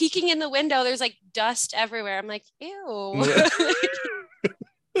they're peeking in the window, there's like dust everywhere. I'm like, ew.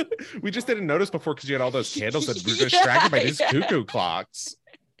 We just didn't notice before because you had all those candles and we were distracted by these cuckoo clocks.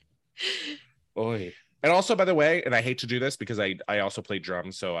 Oy. And also, by the way, and I hate to do this because I also play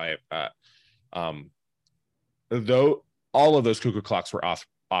drums, so though all of those cuckoo clocks were off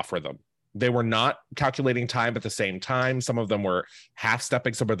rhythm. They were not calculating time at the same time. Some of them were half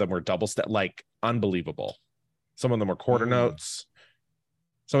stepping, some of them were double step, like unbelievable. Some of them were quarter notes.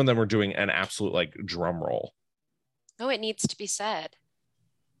 Some of them were doing an absolute like drum roll. Oh, it needs to be said.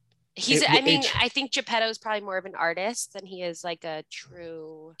 I think Geppetto is probably more of an artist than he is like a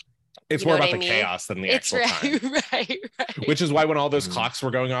true. It's more about the chaos than the actual time. Right. Which is why when all those clocks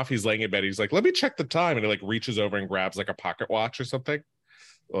were going off, he's laying in bed. He's like, let me check the time. And he like reaches over and grabs like a pocket watch or something.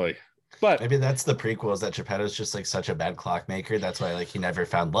 Oy. But maybe that's the prequel, is that Geppetto's just like such a bad clockmaker. That's why like he never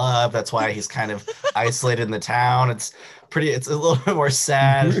found love. That's why he's kind of isolated in the town. It's a little bit more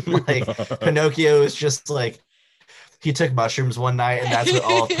sad. Like Pinocchio is just like, he took mushrooms one night, and that's what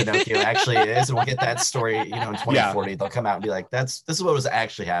all of Pinocchio actually is. And we'll get that story, in 2040. They'll come out and be like, this is what was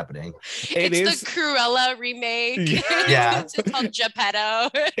actually happening. It's the Cruella remake. Yeah. It's called Geppetto.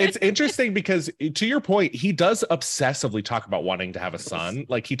 It's interesting because, to your point, he does obsessively talk about wanting to have a son.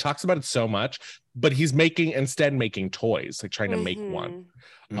 Like, he talks about it so much, but he's making toys, like trying to make one.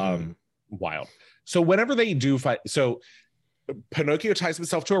 Wild. So whenever they do fight, Pinocchio ties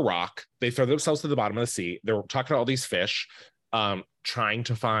himself to a rock. They throw themselves to the bottom of the sea. They're talking to all these fish, trying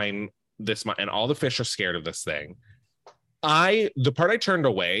to find this, and all the fish are scared of this thing. The part I turned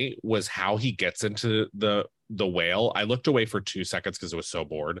away was how he gets into the whale. I looked away for 2 seconds because I was so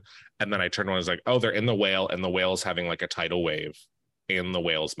bored, and then I turned around and was like, oh, they're in the whale, and the whale is having like a tidal wave in the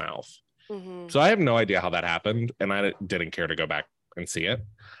whale's mouth. So I have no idea how that happened, and I didn't care to go back and see it.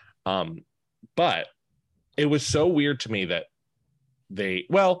 But it was so weird to me that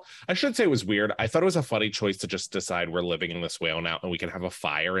I should say it was weird. I thought it was a funny choice to just decide we're living in this whale now and we can have a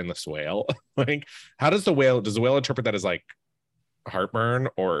fire in this whale. Like, how does the whale interpret that as like heartburn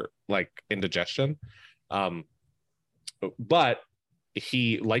or like indigestion? But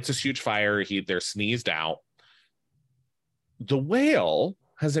he lights this huge fire. They're sneezed out. The whale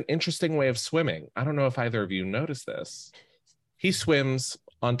has an interesting way of swimming. I don't know if either of you noticed this. He swims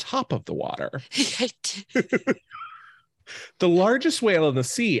on top of the water. The largest whale in the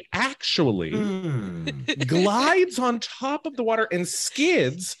sea actually glides on top of the water and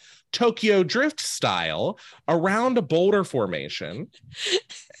skids Tokyo Drift style around a boulder formation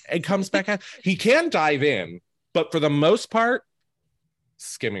and comes back out. He can dive in, but for the most part,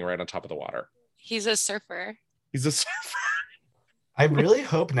 skimming right on top of the water. He's a surfer. I really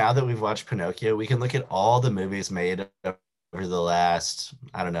hope now that we've watched Pinocchio, we can look at all the movies made over the last,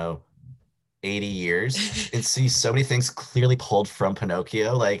 80 years and see so many things clearly pulled from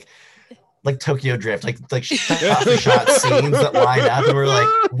Pinocchio, like Tokyo Drift, like shot scenes that line up, and we're like,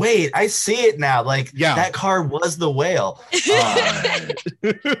 wait, I see it now. Like, that car was the whale.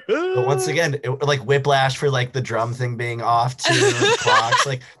 But once again, like Whiplash for like the drum thing being off to the clocks.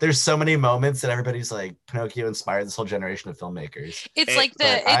 Like, there's so many moments that everybody's like, Pinocchio inspired this whole generation of filmmakers. It's like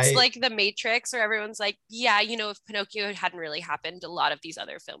the Matrix, where everyone's like, if Pinocchio hadn't really happened, a lot of these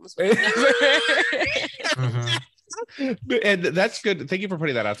other films would have never. And that's good. Thank you for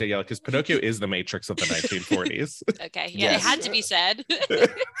putting that out there, Yella, because Pinocchio is the Matrix of the 1940s. Okay, it had to be said.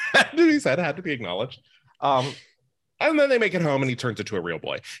 Had to be acknowledged. And then they make it home and he turns into a real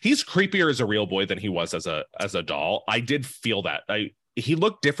boy. He's creepier as a real boy than he was as a doll. I did feel that. He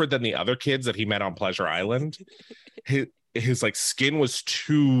looked different than the other kids that he met on Pleasure Island. His like skin was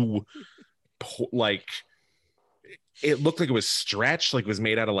too like, it looked like it was stretched, like it was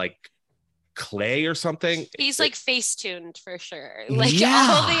made out of like clay or something. He's like face tuned for sure. Like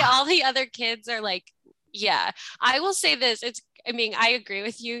all the other kids are like, I will say this. I agree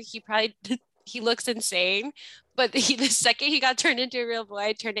with you. He looks insane, but the second he got turned into a real boy,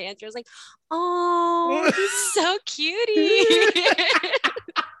 I turned to Andrew. I was like, oh, he's so cutie.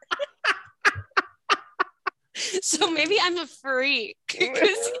 So maybe I'm a freak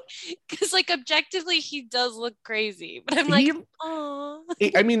because like objectively he does look crazy, but I'm like, oh.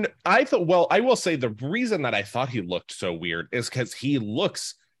 I mean, I will say the reason that I thought he looked so weird is because he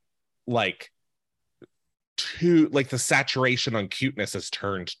looks like the saturation on cuteness has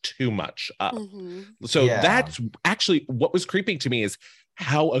turned too much up. So that's actually what was creeping to me, is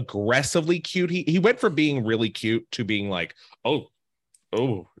how aggressively cute he went from being really cute to being like, oh,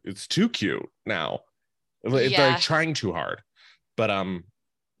 it's too cute now. They're trying too hard. But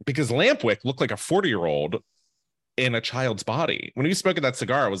because Lampwick looked like a 40-year-old in a child's body. When he spoke of that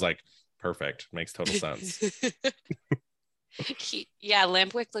cigar, I was like, perfect, makes total sense.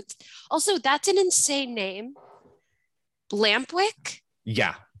 Lampwick looks. Also, that's an insane name. Lampwick?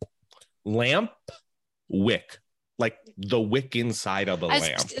 Yeah. Lampwick. like the wick inside of the I was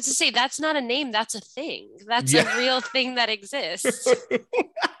lamp. to say that's not a name, that's a thing. That's Yeah. a real thing that exists.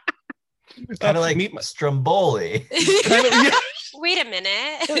 Kind of like meet my- Stromboli. kind of, yeah. Wait a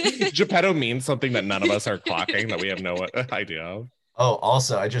minute. Geppetto means something that none of us are clocking, that we have no idea of. Oh,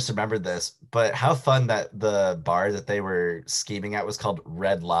 also, I just remembered this, but how fun that the bar that they were scheming at was called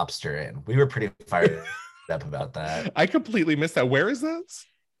Red Lobster Inn. We were pretty fired up about that. I completely missed that. Where is this?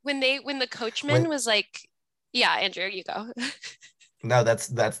 When the coachman When- was like, yeah, Andrew, you go. No, that's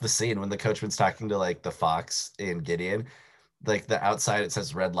the scene when the coachman's talking to like the fox in Gideon. Like the outside it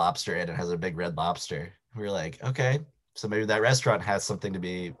says Red Lobster Inn and it has a big red lobster. We were like, okay, so maybe that restaurant has something to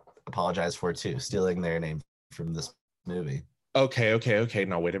be apologized for too, stealing their name from this movie. Okay.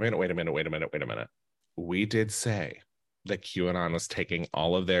 No, wait a minute. We did say that QAnon was taking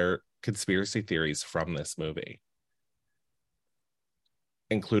all of their conspiracy theories from this movie,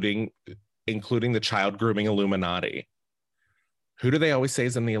 including the child grooming Illuminati. Who do they always say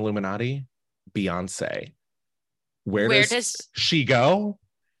is in the Illuminati? Beyonce. Where does she go?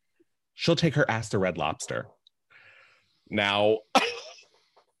 She'll take her ass to Red Lobster. Now,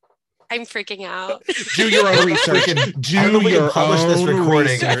 I'm freaking out. do your own research. I don't know if we can publish this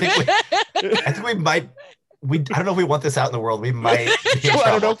recording. I think we might. I don't know if we want this out in the world. We might. Be in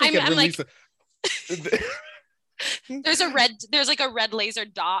I don't know trouble. if we can I'm release it. There's like a red laser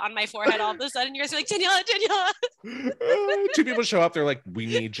dot on my forehead all of a sudden. You guys are like, Daniela. Two people show up. They're like, "We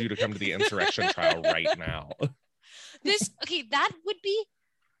need you to come to the insurrection trial right now." That would be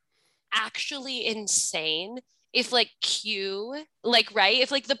actually insane if like Q, like, right?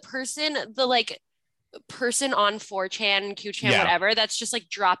 If like the person on 4chan, QChan, Yeah. whatever, that's just like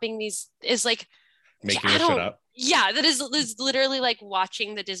dropping these is like Making I this shit don't- up. yeah, that is literally like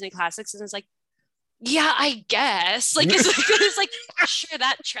watching the Disney classics and it's like, yeah, I guess. Like it's like sure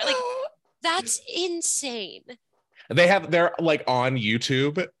like that's insane. They're like on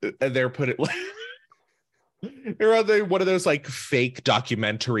YouTube. They're they're on one of those like fake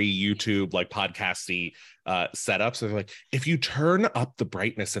documentary YouTube like podcasty setups. They're like, if you turn up the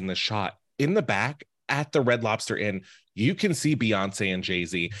brightness in the shot in the back at the Red Lobster Inn, you can see Beyonce and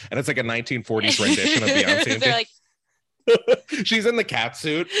Jay-Z, and it's like a 1940s rendition of Beyonce and They're Jay-Z. like, She's in the cat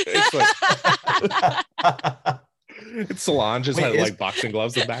suit. It's like it's Solange has Wait, had is- like boxing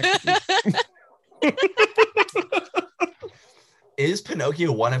gloves in the back. Is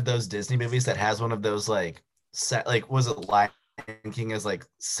Pinocchio one of those Disney movies that has one of those like set like was it Lion King as like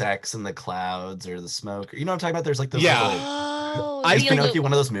sex in the clouds or the smoke? You know what I'm talking about? There's like those Yeah. little, oh, I is the Pinocchio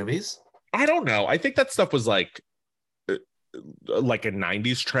one of those movies? I don't know. I think that stuff was like a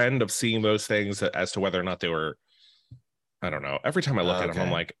 90s trend of seeing those things as to whether or not they were. I don't know. Every time I look at them, I'm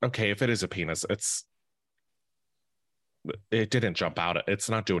Okay. like, okay, if it is a penis, it didn't jump out. It's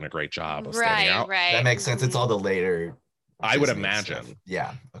not doing a great job of standing out. right. That makes sense. It's all the later. I would Disney imagine. stuff.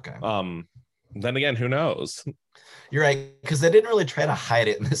 Yeah. Okay. Then again, who knows? You're right, because they didn't really try to hide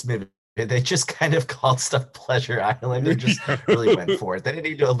it in this movie. They just kind of called stuff Pleasure Island and just really went for it. They didn't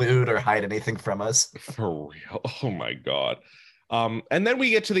need to allude or hide anything from us. For real. Oh my god. And then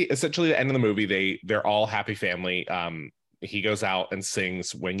we get to essentially the end of the movie. They're all happy family. He goes out and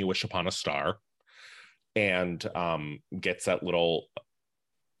sings "When You Wish Upon a Star," and gets that little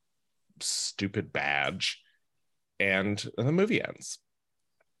stupid badge, and the movie ends.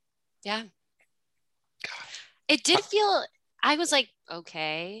 Yeah. It did feel. I was like,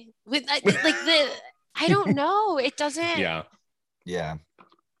 okay, with like I don't know. It doesn't. Yeah. Yeah.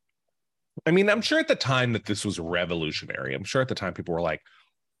 I mean, I'm sure at the time that this was revolutionary. I'm sure at the time people were like,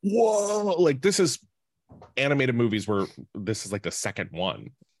 whoa, like this is animated movies where this is like the second one,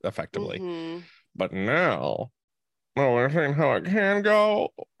 effectively. Mhm. But now, oh, this ain't how it can go,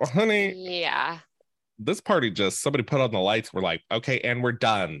 honey. Yeah. This party somebody put on the lights. We're like, okay, and we're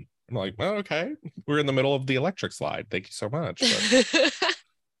done. I'm like, oh, okay, we're in the middle of the electric slide. Thank you so much. But,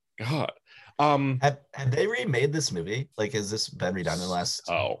 God, Have they remade this movie? Like, has this been redone in the last?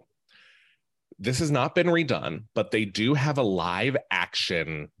 oh, this has not been redone, but they do have a live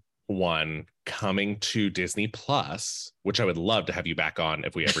action one coming to Disney Plus, which I would love to have you back on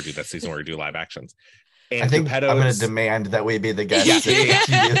if we ever do that season where we do live actions. And I think I'm going to Geppetto's- demand that we be the guests. Yeah.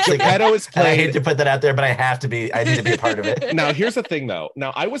 It's like, Geppetto is and I hate played. to put that out there, but I have to be. I need to be a part of it. Now, here's the thing, though.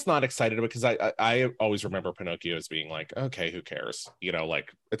 Now, I was not excited because I always remember Pinocchio as being like, okay, who cares? You know,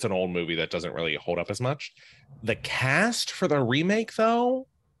 like it's an old movie that doesn't really hold up as much. The cast for the remake, though,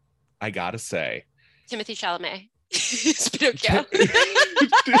 I gotta say, Timothy Chalamet. It's Pinocchio.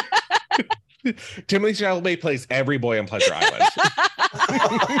 Timothy Chalamet plays every boy on Pleasure Island.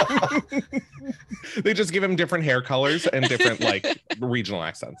 They just give him different hair colors and different like regional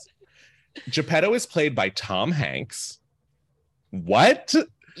accents. Geppetto is played by Tom Hanks. What?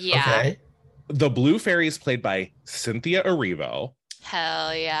 Yeah. Okay. The Blue Fairy is played by Cynthia Erivo.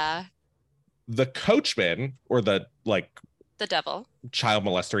 Hell yeah. The coachman, or the like The devil. child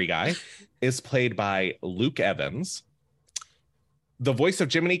molestery guy, is played by Luke Evans. The voice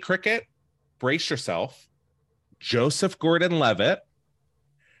of Jiminy Cricket, brace yourself, Joseph Gordon-Levitt.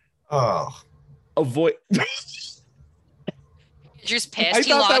 Oh, A voice. Drew's pissed. I He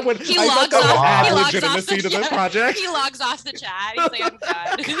thought that logs, would he I thought logs that would off. add He logs off legitimacy the to the chat. project. He logs off the chat. He's like, I'm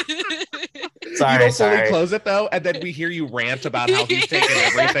done. You sorry, don't fully sorry. close it though, and then we hear you rant about how he's taken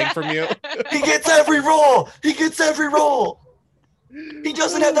everything from you. He gets every role. He gets every role. He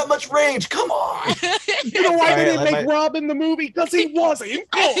doesn't have that much range. Come on. You know why Sorry, they didn't let make my- Robin the movie? Because he wasn't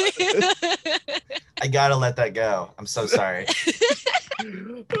good. I gotta let that go. I'm so sorry.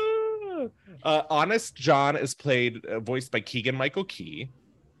 Honest John is voiced by Keegan Michael Key.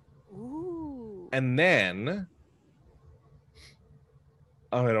 Ooh. And then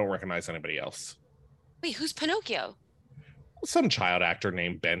I don't recognize anybody else. Wait, who's Pinocchio? Some child actor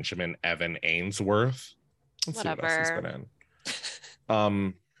named Benjamin Evan Ainsworth. Let's see what else he's Whatever. been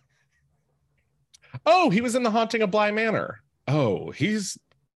in. Oh, he was in The Haunting of Bly Manor. Oh, he's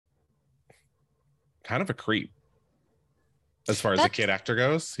kind of a creep. As far as a That's- kid actor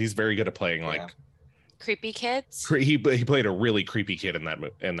goes, he's very good at playing like Yeah. Creepy kids. he played a really creepy kid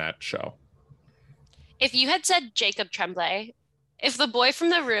in that show. If you had said Jacob Tremblay, if the boy from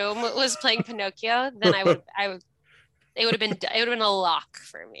the room was playing Pinocchio, then it would have been a lock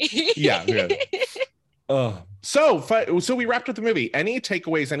for me. Yeah. So we wrapped up the movie. Any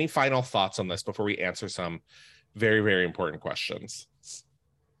takeaways, any final thoughts on this before we answer some very, very important questions?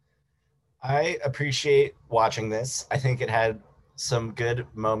 I appreciate watching this. I think it had some good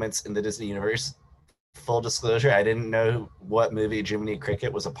moments in the Disney universe. Full disclosure, I didn't know what movie Jiminy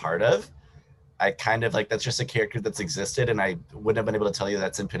Cricket was a part of. I kind of like, that's just a character that's existed, and I wouldn't have been able to tell you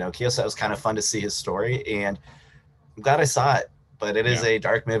that's in Pinocchio. So it was kind of fun to see his story, and I'm glad I saw it. But it is a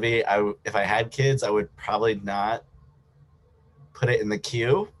dark movie. If I had kids, I would probably not put it in the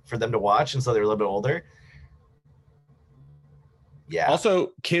queue for them to watch until they're a little bit older. Yeah.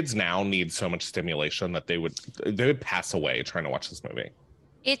 Also, kids now need so much stimulation that they would pass away trying to watch this movie.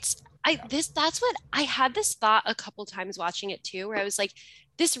 That's what I had this thought a couple times watching it too, where I was like,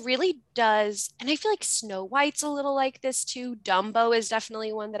 this really does, and I feel like Snow White's a little like this too. Dumbo is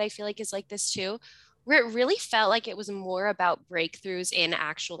definitely one that I feel like is like this too, where it really felt like it was more about breakthroughs in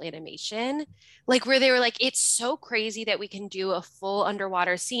actual animation, like where they were like, it's so crazy that we can do a full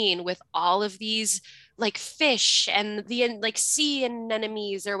underwater scene with all of these like fish and the like sea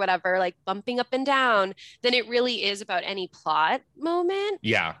anemones or whatever, like bumping up and down, than it really is about any plot moment.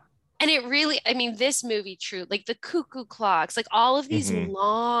 Yeah. And it really, I mean, this movie, true, like the cuckoo clocks, like all of these Mhm.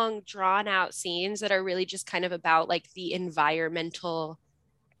 long, drawn out scenes that are really just kind of about like the environmental,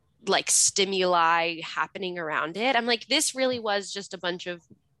 like stimuli happening around it. I'm like, this really was just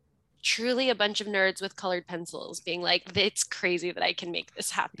truly a bunch of nerds with colored pencils being like, it's crazy that I can make this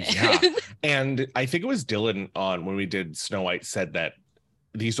happen. Yeah. And I think it was Dylan on when we did Snow White said that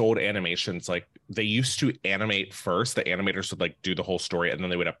these old animations, like they used to animate first. The animators would like do the whole story and then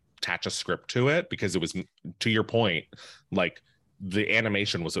they would attach a script to it because it was, to your point, like the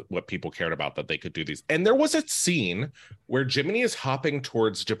animation was what people cared about, that they could do these. And there was a scene where Jiminy is hopping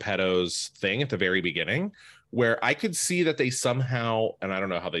towards Geppetto's thing at the very beginning, where I could see that they somehow, and I don't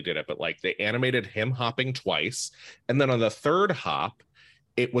know how they did it, but like they animated him hopping twice. And then on the third hop,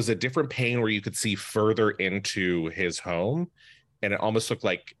 it was a different pane where you could see further into his home. And it almost looked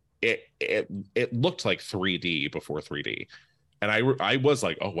like it looked like 3D before 3D. And I was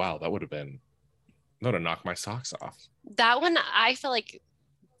like, oh, wow, that would have knocked my socks off. That one, I feel like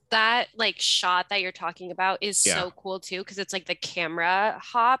that like shot that you're talking about is so cool too, because it's like the camera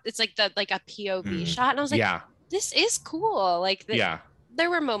hop. It's like a POV shot. And I was like, this is cool. Like, there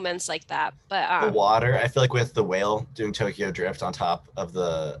were moments like that. But the water, I feel like with the whale doing Tokyo Drift on top of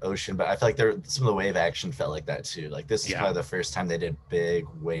the ocean, but I feel like some of the wave action felt like that too. Like this is probably the first time they did big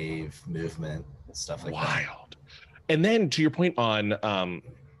wave movement stuff like that. Wild. And then to your point on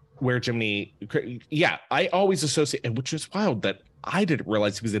where Jiminy, I always associate, which is wild that I didn't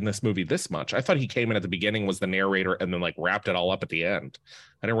realize he was in this movie this much. I thought he came in at the beginning, was the narrator, and then like wrapped it all up at the end.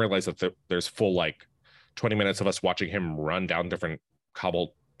 I didn't realize that there's full like 20 minutes of us watching him run down different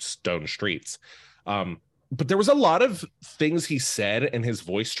cobblestone streets. But there was a lot of things he said and his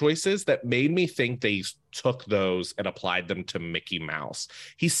voice choices that made me think they took those and applied them to Mickey Mouse.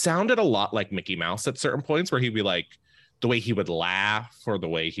 He sounded a lot like Mickey Mouse at certain points, where he'd be like, the way he would laugh or the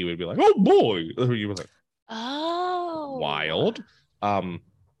way he would be like, oh boy, you were like, oh, wild.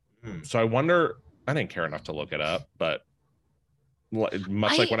 So I wonder, I didn't care enough to look it up, but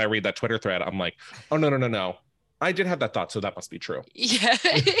much like when I read that Twitter thread, I'm like, oh, no. I did have that thought, so that must be true. Yeah.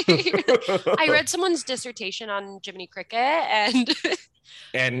 I read someone's dissertation on Jiminy Cricket,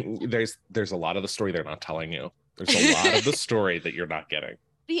 and there's a lot of the story they're not telling you. There's a lot of the story that you're not getting.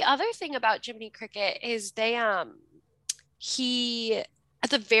 the other thing about Jiminy Cricket is he at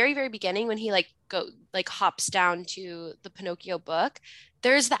the very, very beginning when he hops down to the Pinocchio book,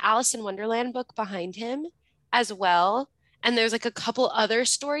 there's the Alice in Wonderland book behind him as well. And there's like a couple other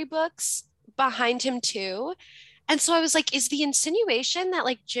storybooks behind him too. And so I was like, is the insinuation that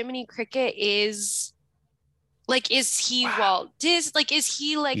like Jiminy Cricket is he Walt Disney? Like, is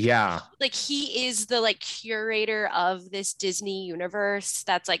he like he is the like curator of this Disney universe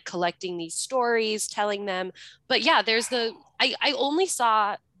that's like collecting these stories, telling them. But yeah, there's I only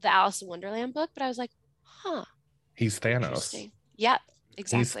saw the Alice in Wonderland book, but I was like, huh. He's Thanos. Yeah,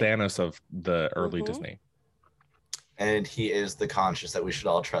 exactly. He's Thanos of the early Disney. And he is the conscious that we should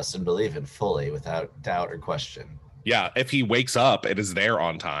all trust and believe in fully without doubt or question. Yeah, if he wakes up, it is there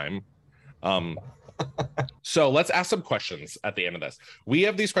on time. So let's ask some questions at the end of this. We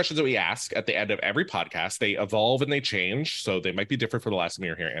have these questions that we ask at the end of every podcast. They evolve and they change, so they might be different for the last time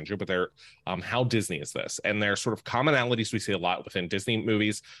you're here, Andrew, but they're how Disney is this? And they're sort of commonalities we see a lot within Disney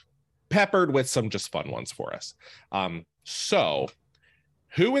movies, peppered with some just fun ones for us. So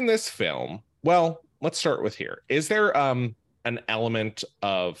who in this film, well, let's start with here. Is there an element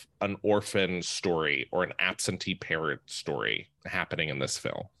of an orphan story or an absentee parent story happening in this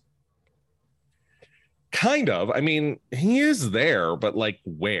film? Kind of. I mean, he is there, but like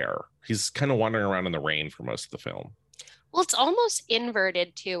where? He's kind of wandering around in the rain for most of the film. Well, it's almost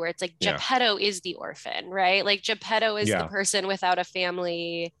inverted too, where it's like Geppetto is the orphan, right? Like Geppetto is the person without a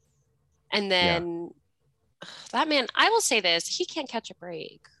family. And then that man, I will say this, he can't catch a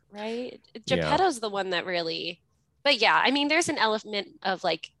break, right? Geppetto's the one that really, but yeah, I mean, there's an element of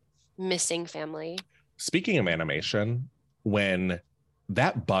like missing family. Speaking of animation, when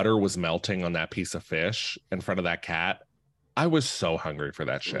that butter was melting on that piece of fish in front of that cat, I was so hungry for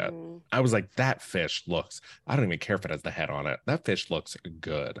that shit. I was like, that fish looks, I don't even care if it has the head on it. That fish looks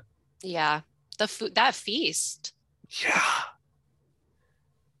good. Yeah. The food, that feast. Yeah.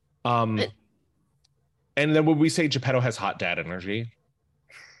 And then when we say Geppetto has hot dad energy,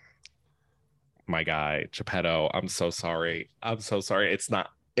 my guy, Geppetto, I'm so sorry. It's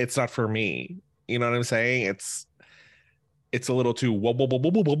not for me. You know what I'm saying? It's a little too whoa, whoa, whoa,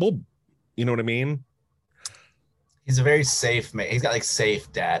 whoa, whoa, whoa. You know what I mean? He's a very safe man. He's got like safe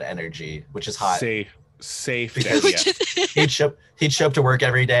dad energy, which is hot. Safe dad. Yeah. he'd show up to work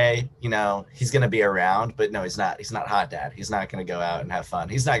every day. You know, he's gonna be around, but no, he's not. He's not hot dad. He's not gonna go out and have fun.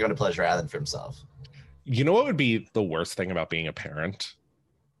 He's not going to Pleasure Island for himself. You know what would be the worst thing about being a parent?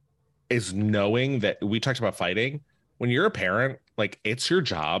 Is knowing that we talked about fighting. When you're a parent, like it's your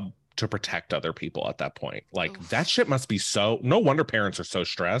job to protect other people at that point. Like that shit must be so, no wonder parents are so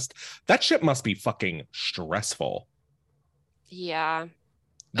stressed. That shit must be fucking stressful. Yeah.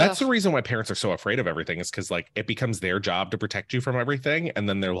 That's the reason why parents are so afraid of everything, is because like it becomes their job to protect you from everything. And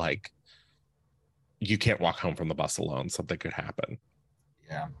then they're like, you can't walk home from the bus alone. Something could happen.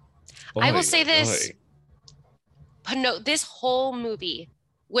 Yeah. I will say this. This whole movie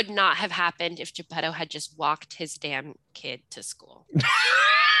would not have happened if Geppetto had just walked his damn kid to school.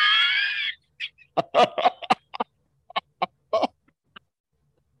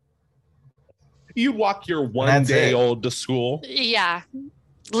 You walk your one-day-old to school. Yeah,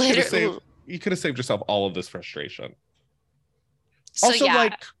 literally. You could have saved yourself all of this frustration. So also,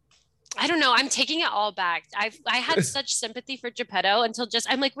 I don't know. I'm taking it all back. I had such sympathy for Geppetto until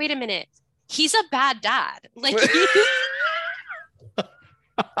I'm like, wait a minute, he's a bad dad. Like,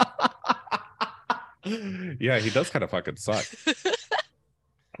 yeah, he does kind of fucking suck.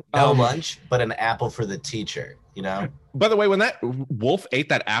 No lunch, but an apple for the teacher, you know? By the way, when that wolf ate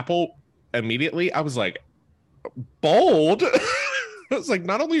that apple immediately, I was like, bold. I was like,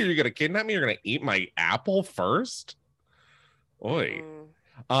 not only are you going to kidnap me, you're going to eat my apple first? Oy.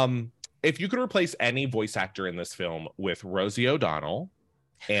 If you could replace any voice actor in this film with Rosie O'Donnell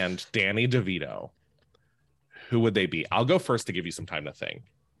and Danny DeVito, who would they be? I'll go first to give you some time to think.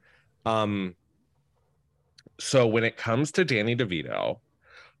 So when it comes to Danny DeVito,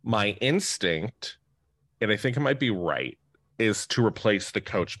 my instinct, and I think it might be right, is to replace the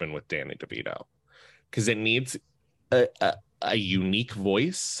Coachman with Danny DeVito, because it needs a unique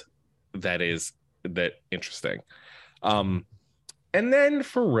voice that interesting. And then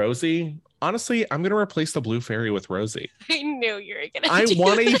for Rosie, honestly, I'm gonna replace the Blue Fairy with Rosie. I knew you were gonna. I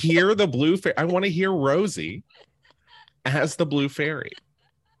want to hear the Blue Fairy. I want to hear Rosie as the Blue Fairy.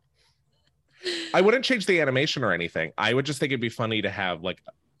 I wouldn't change the animation or anything. I would just think it'd be funny to have like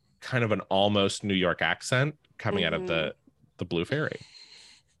kind of an almost New York accent coming out of the Blue Fairy.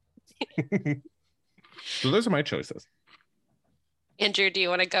 So those are my choices. Andrew, do you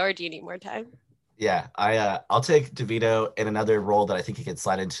want to go or do you need more time? Yeah, I'll take DeVito in another role that I think he could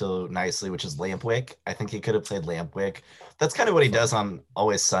slide into nicely, which is Lampwick. I think he could have played Lampwick. That's kind of what he does on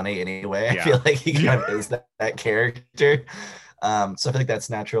Always Sunny anyway. I feel like he kind of is that character. So I feel like that's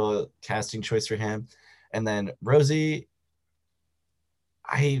natural casting choice for him. And then Rosie,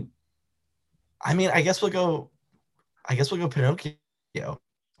 I mean, I guess we'll go Pinocchio.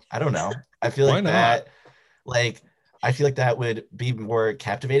 I don't know. I feel like that, like, I feel like that would be more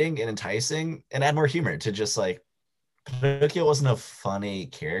captivating and enticing and add more humor to just like Pinocchio wasn't a funny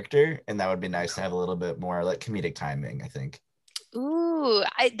character, and that would be nice to have a little bit more like comedic timing, I think. Ooh,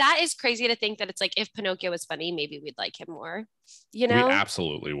 that is crazy to think that it's like if Pinocchio was funny, maybe we'd like him more. You know, we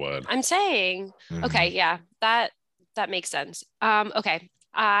absolutely would. I'm saying, okay, yeah, that makes sense. Okay,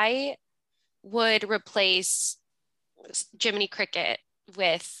 I would replace Jiminy Cricket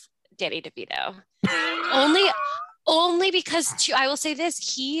with Danny DeVito. Only because I will say this,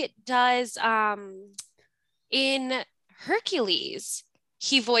 he does in Hercules,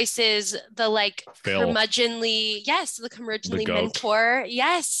 he voices the like curmudgeonly mentor.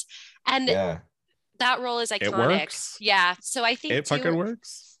 Yes. And that role is iconic. It works. Yeah. So I think it fucking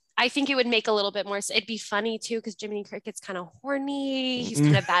works. I think it would make a little bit more. It'd be funny too, because Jiminy Cricket's kind of horny. He's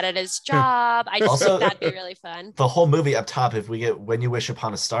kind of bad at his job. I just think that'd be really fun. The whole movie up top, if we get When You Wish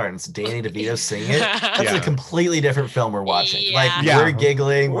Upon a Star and it's Danny DeVito singing it, that's a completely different film we're watching. Yeah. Like we're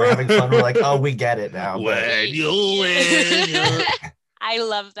giggling, we're having fun. We're like, oh, we get it now. When you win. I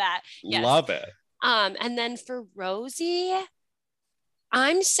love that. Yes. Love it. And then for Rosie,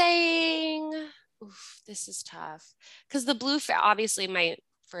 I'm saying, this is tough because the Blue Fairy, obviously my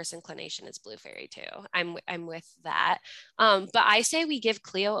first inclination is Blue Fairy too. I'm with that. But I say we give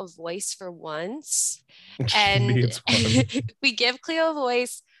Cleo a voice for once, and we give Cleo a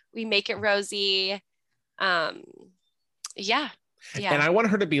voice. We make it Rosie. Yeah. And I want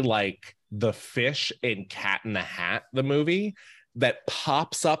her to be like the fish in Cat in the Hat, the movie that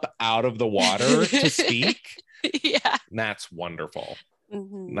pops up out of the water to speak. Yeah, and that's wonderful.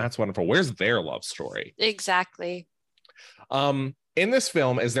 That's wonderful. Where's their love story? Exactly. In this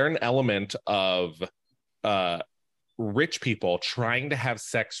film, is there an element of rich people trying to have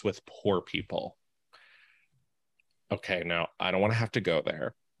sex with poor people? Okay, now I don't want to have to go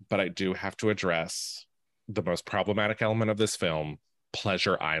there, but I do have to address the most problematic element of this film,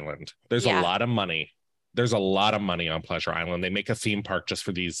 Pleasure Island. There's a lot of money. There's a lot of money on Pleasure Island. They make a theme park just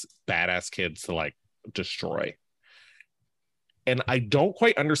for these badass kids to like destroy. And I don't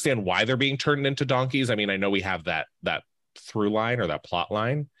quite understand why they're being turned into donkeys. I mean, I know we have that through line or that plot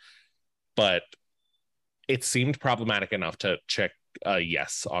line, but it seemed problematic enough to check a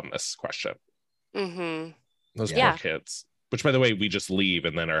yes on this question. Those poor kids, which by the way, we just leave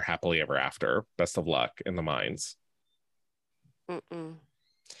and then are happily ever after. Best of luck in the mines.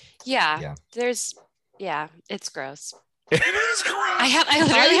 Yeah, there's it's gross. It is gross. I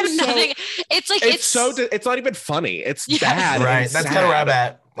literally have nothing. It's like it's not even funny. It's bad. Right. That's kind of where I'm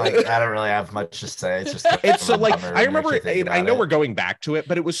at. Like I don't really have much to say. It's just it's so like I remember. I know we're going back to it,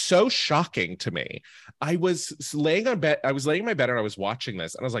 but it was so shocking to me. I was laying in my bed and I was watching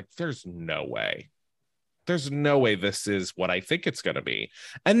this, and I was like, "There's no way. There's no way this is what I think it's going to be."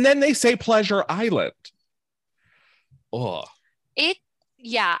 And then they say Pleasure Island. Oh.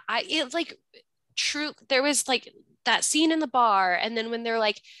 It's like true. There was like that scene in the bar, and then when they're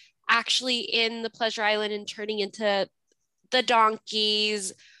like actually in the Pleasure Island and turning into the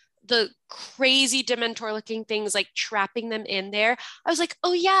donkeys, the crazy Dementor looking things, like trapping them in there, I was like,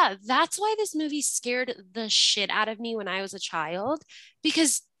 oh yeah, that's why this movie scared the shit out of me when I was a child,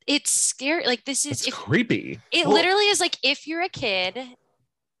 because it's scary. Like it's creepy. It literally is like if you're a kid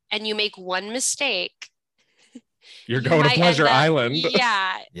and you make one mistake, you're going to Pleasure Island.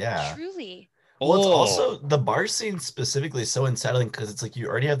 Yeah, truly. Well, it's also the bar scene specifically so unsettling because it's like you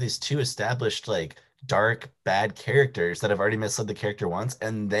already have these two established like dark bad characters that have already misled the character once,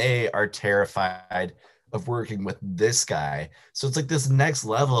 and they are terrified of working with this guy. So it's like this next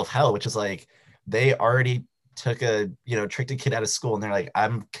level of hell, which is like they already took tricked a kid out of school, and they're like,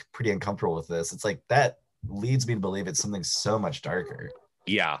 I'm pretty uncomfortable with this. It's like that leads me to believe it's something so much darker.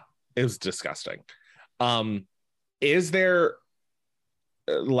 Yeah, it was disgusting. Is there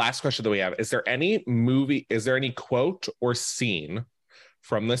last question that we have, is there any quote or scene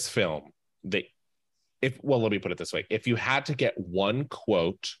from this film that let me put it this way, if you had to get one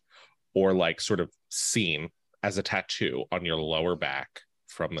quote or like sort of scene as a tattoo on your lower back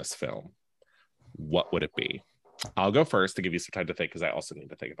from this film, what would it be? I'll go first to give you some time to think, because I also need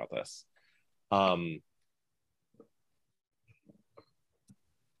to think about this.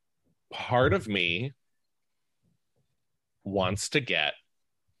 Part of me wants to get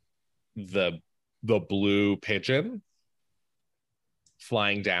the blue pigeon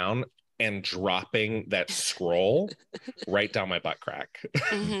flying down and dropping that scroll right down my butt crack.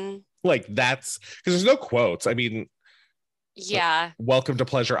 Mm-hmm. Like, that's because there's no quotes. I mean, yeah. Welcome to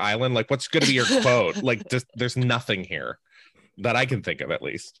Pleasure Island. Like, what's going to be your quote? Like, there's nothing here that I can think of, at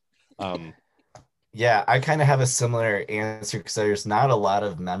least. Yeah, I kind of have a similar answer because there's not a lot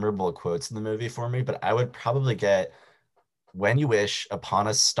of memorable quotes in the movie for me, but I would probably get "When you wish upon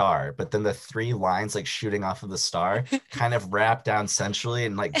a star," but then the 3 lines like shooting off of the star kind of wrap down centrally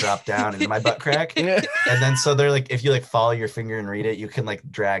and like drop down into my butt crack. And then so they're like, if you like follow your finger and read it, you can like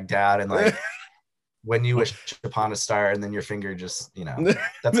drag down and like "When you wish upon a star," and then your finger just, you know,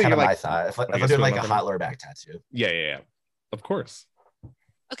 that's kind of like, my thought. If I'm doing like a hot lower back tattoo. Yeah. Of course.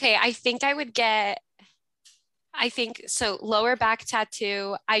 Okay, I think so lower back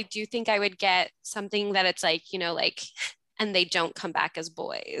tattoo. I do think I would get something that it's like, you know, like, and they don't come back as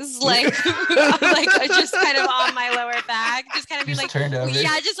boys. Like, like just kind of on my lower back, just kind of be like,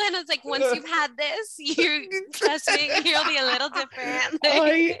 yeah, just kind of like, once you've had this, you trust me, you'll be a little different.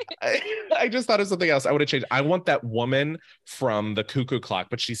 I just thought of something else. I would have changed. I want that woman from the Cuckoo Clock,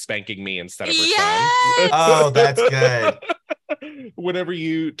 but she's spanking me instead of her son. Oh, that's good. Whenever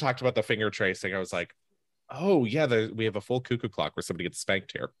you talked about the finger tracing, I was like, oh yeah, we have a full Cuckoo Clock where somebody gets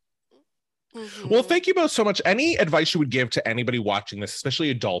spanked here. Mm-hmm. Well, thank you both so much. Any advice you would give to anybody watching this,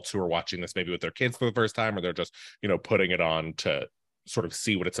 especially adults who are watching this maybe with their kids for the first time, or they're just, you know, putting it on to sort of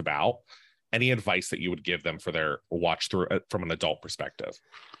see what it's about? Any advice that you would give them for their watch through from an adult perspective?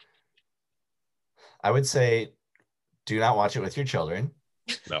 I would say, do not watch it with your children.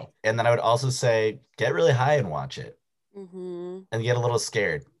 No. And then I would also say, get really high and watch it. Mm-hmm. And get a little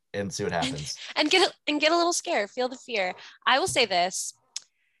scared and see what happens. And get a little scared. Feel the fear. I will say this: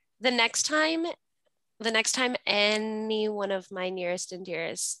 the next time any one of my nearest and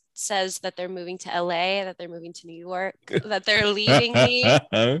dearest says that they're moving to LA, that they're moving to New York, that they're leaving me,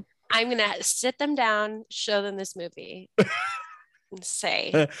 I'm gonna sit them down, show them this movie, and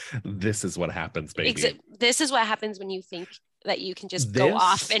say, "This is what happens, baby. This is what happens when you think that you can just go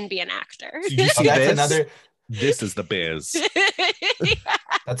off and be an actor." You see, this is the biz. Yeah.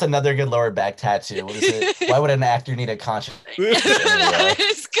 That's another good lower back tattoo. What is it? Why would an actor need a conscience? That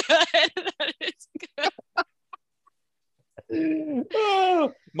is good.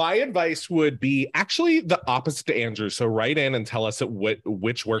 My advice would be actually the opposite to Andrew. So write in and tell us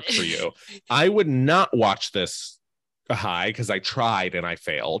which worked for you. I would not watch this high because I tried and I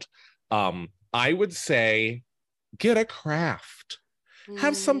failed. I would say get a craft.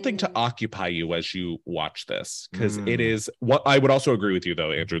 Have something to occupy you as you watch this, because it is what I would also agree with you,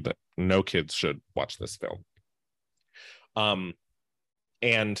 though, Andrew, that no kids should watch this film.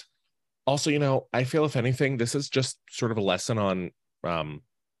 And also, you know, I feel if anything, this is just sort of a lesson on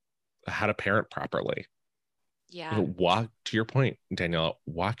how to parent properly. Yeah. You know, to your point, Danielle,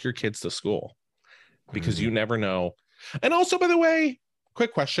 walk your kids to school, because you never know. And also, by the way,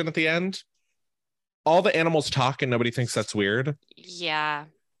 quick question at the end. All the animals talk and nobody thinks that's weird. Yeah.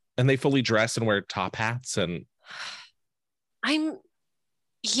 And they fully dress and wear top hats and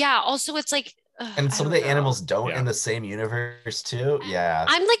also it's like and some of the animals don't in the same universe too. Yeah.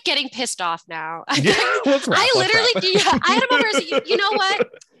 I'm like getting pissed off now. Yeah, I had him over. You know what?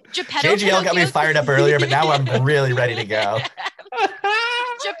 Geppetto JGL got me fired up earlier, but now I'm really ready to go.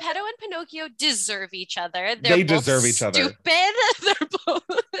 Geppetto and Pinocchio deserve each other. They deserve each other. Stupid. They're both.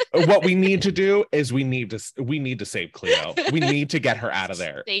 What we need to do is we need to save Cleo. We need to get her out of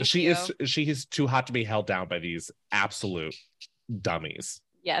there. She is too hot to be held down by these absolute dummies.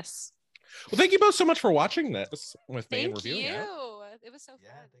 Yes. Well, thank you both so much for watching this with me and reviewing it. Thank you. It was so fun. Thanks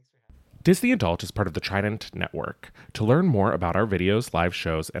for having me. Disney Adult is part of the Trident Network. To learn more about our videos, live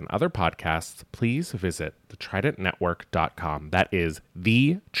shows, and other podcasts, please visit thetridentnetwork.com. That is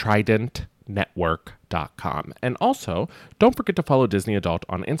thetridentnetwork.com. And also, don't forget to follow Disney Adult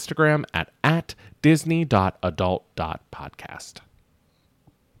on Instagram at disney.adult.podcast.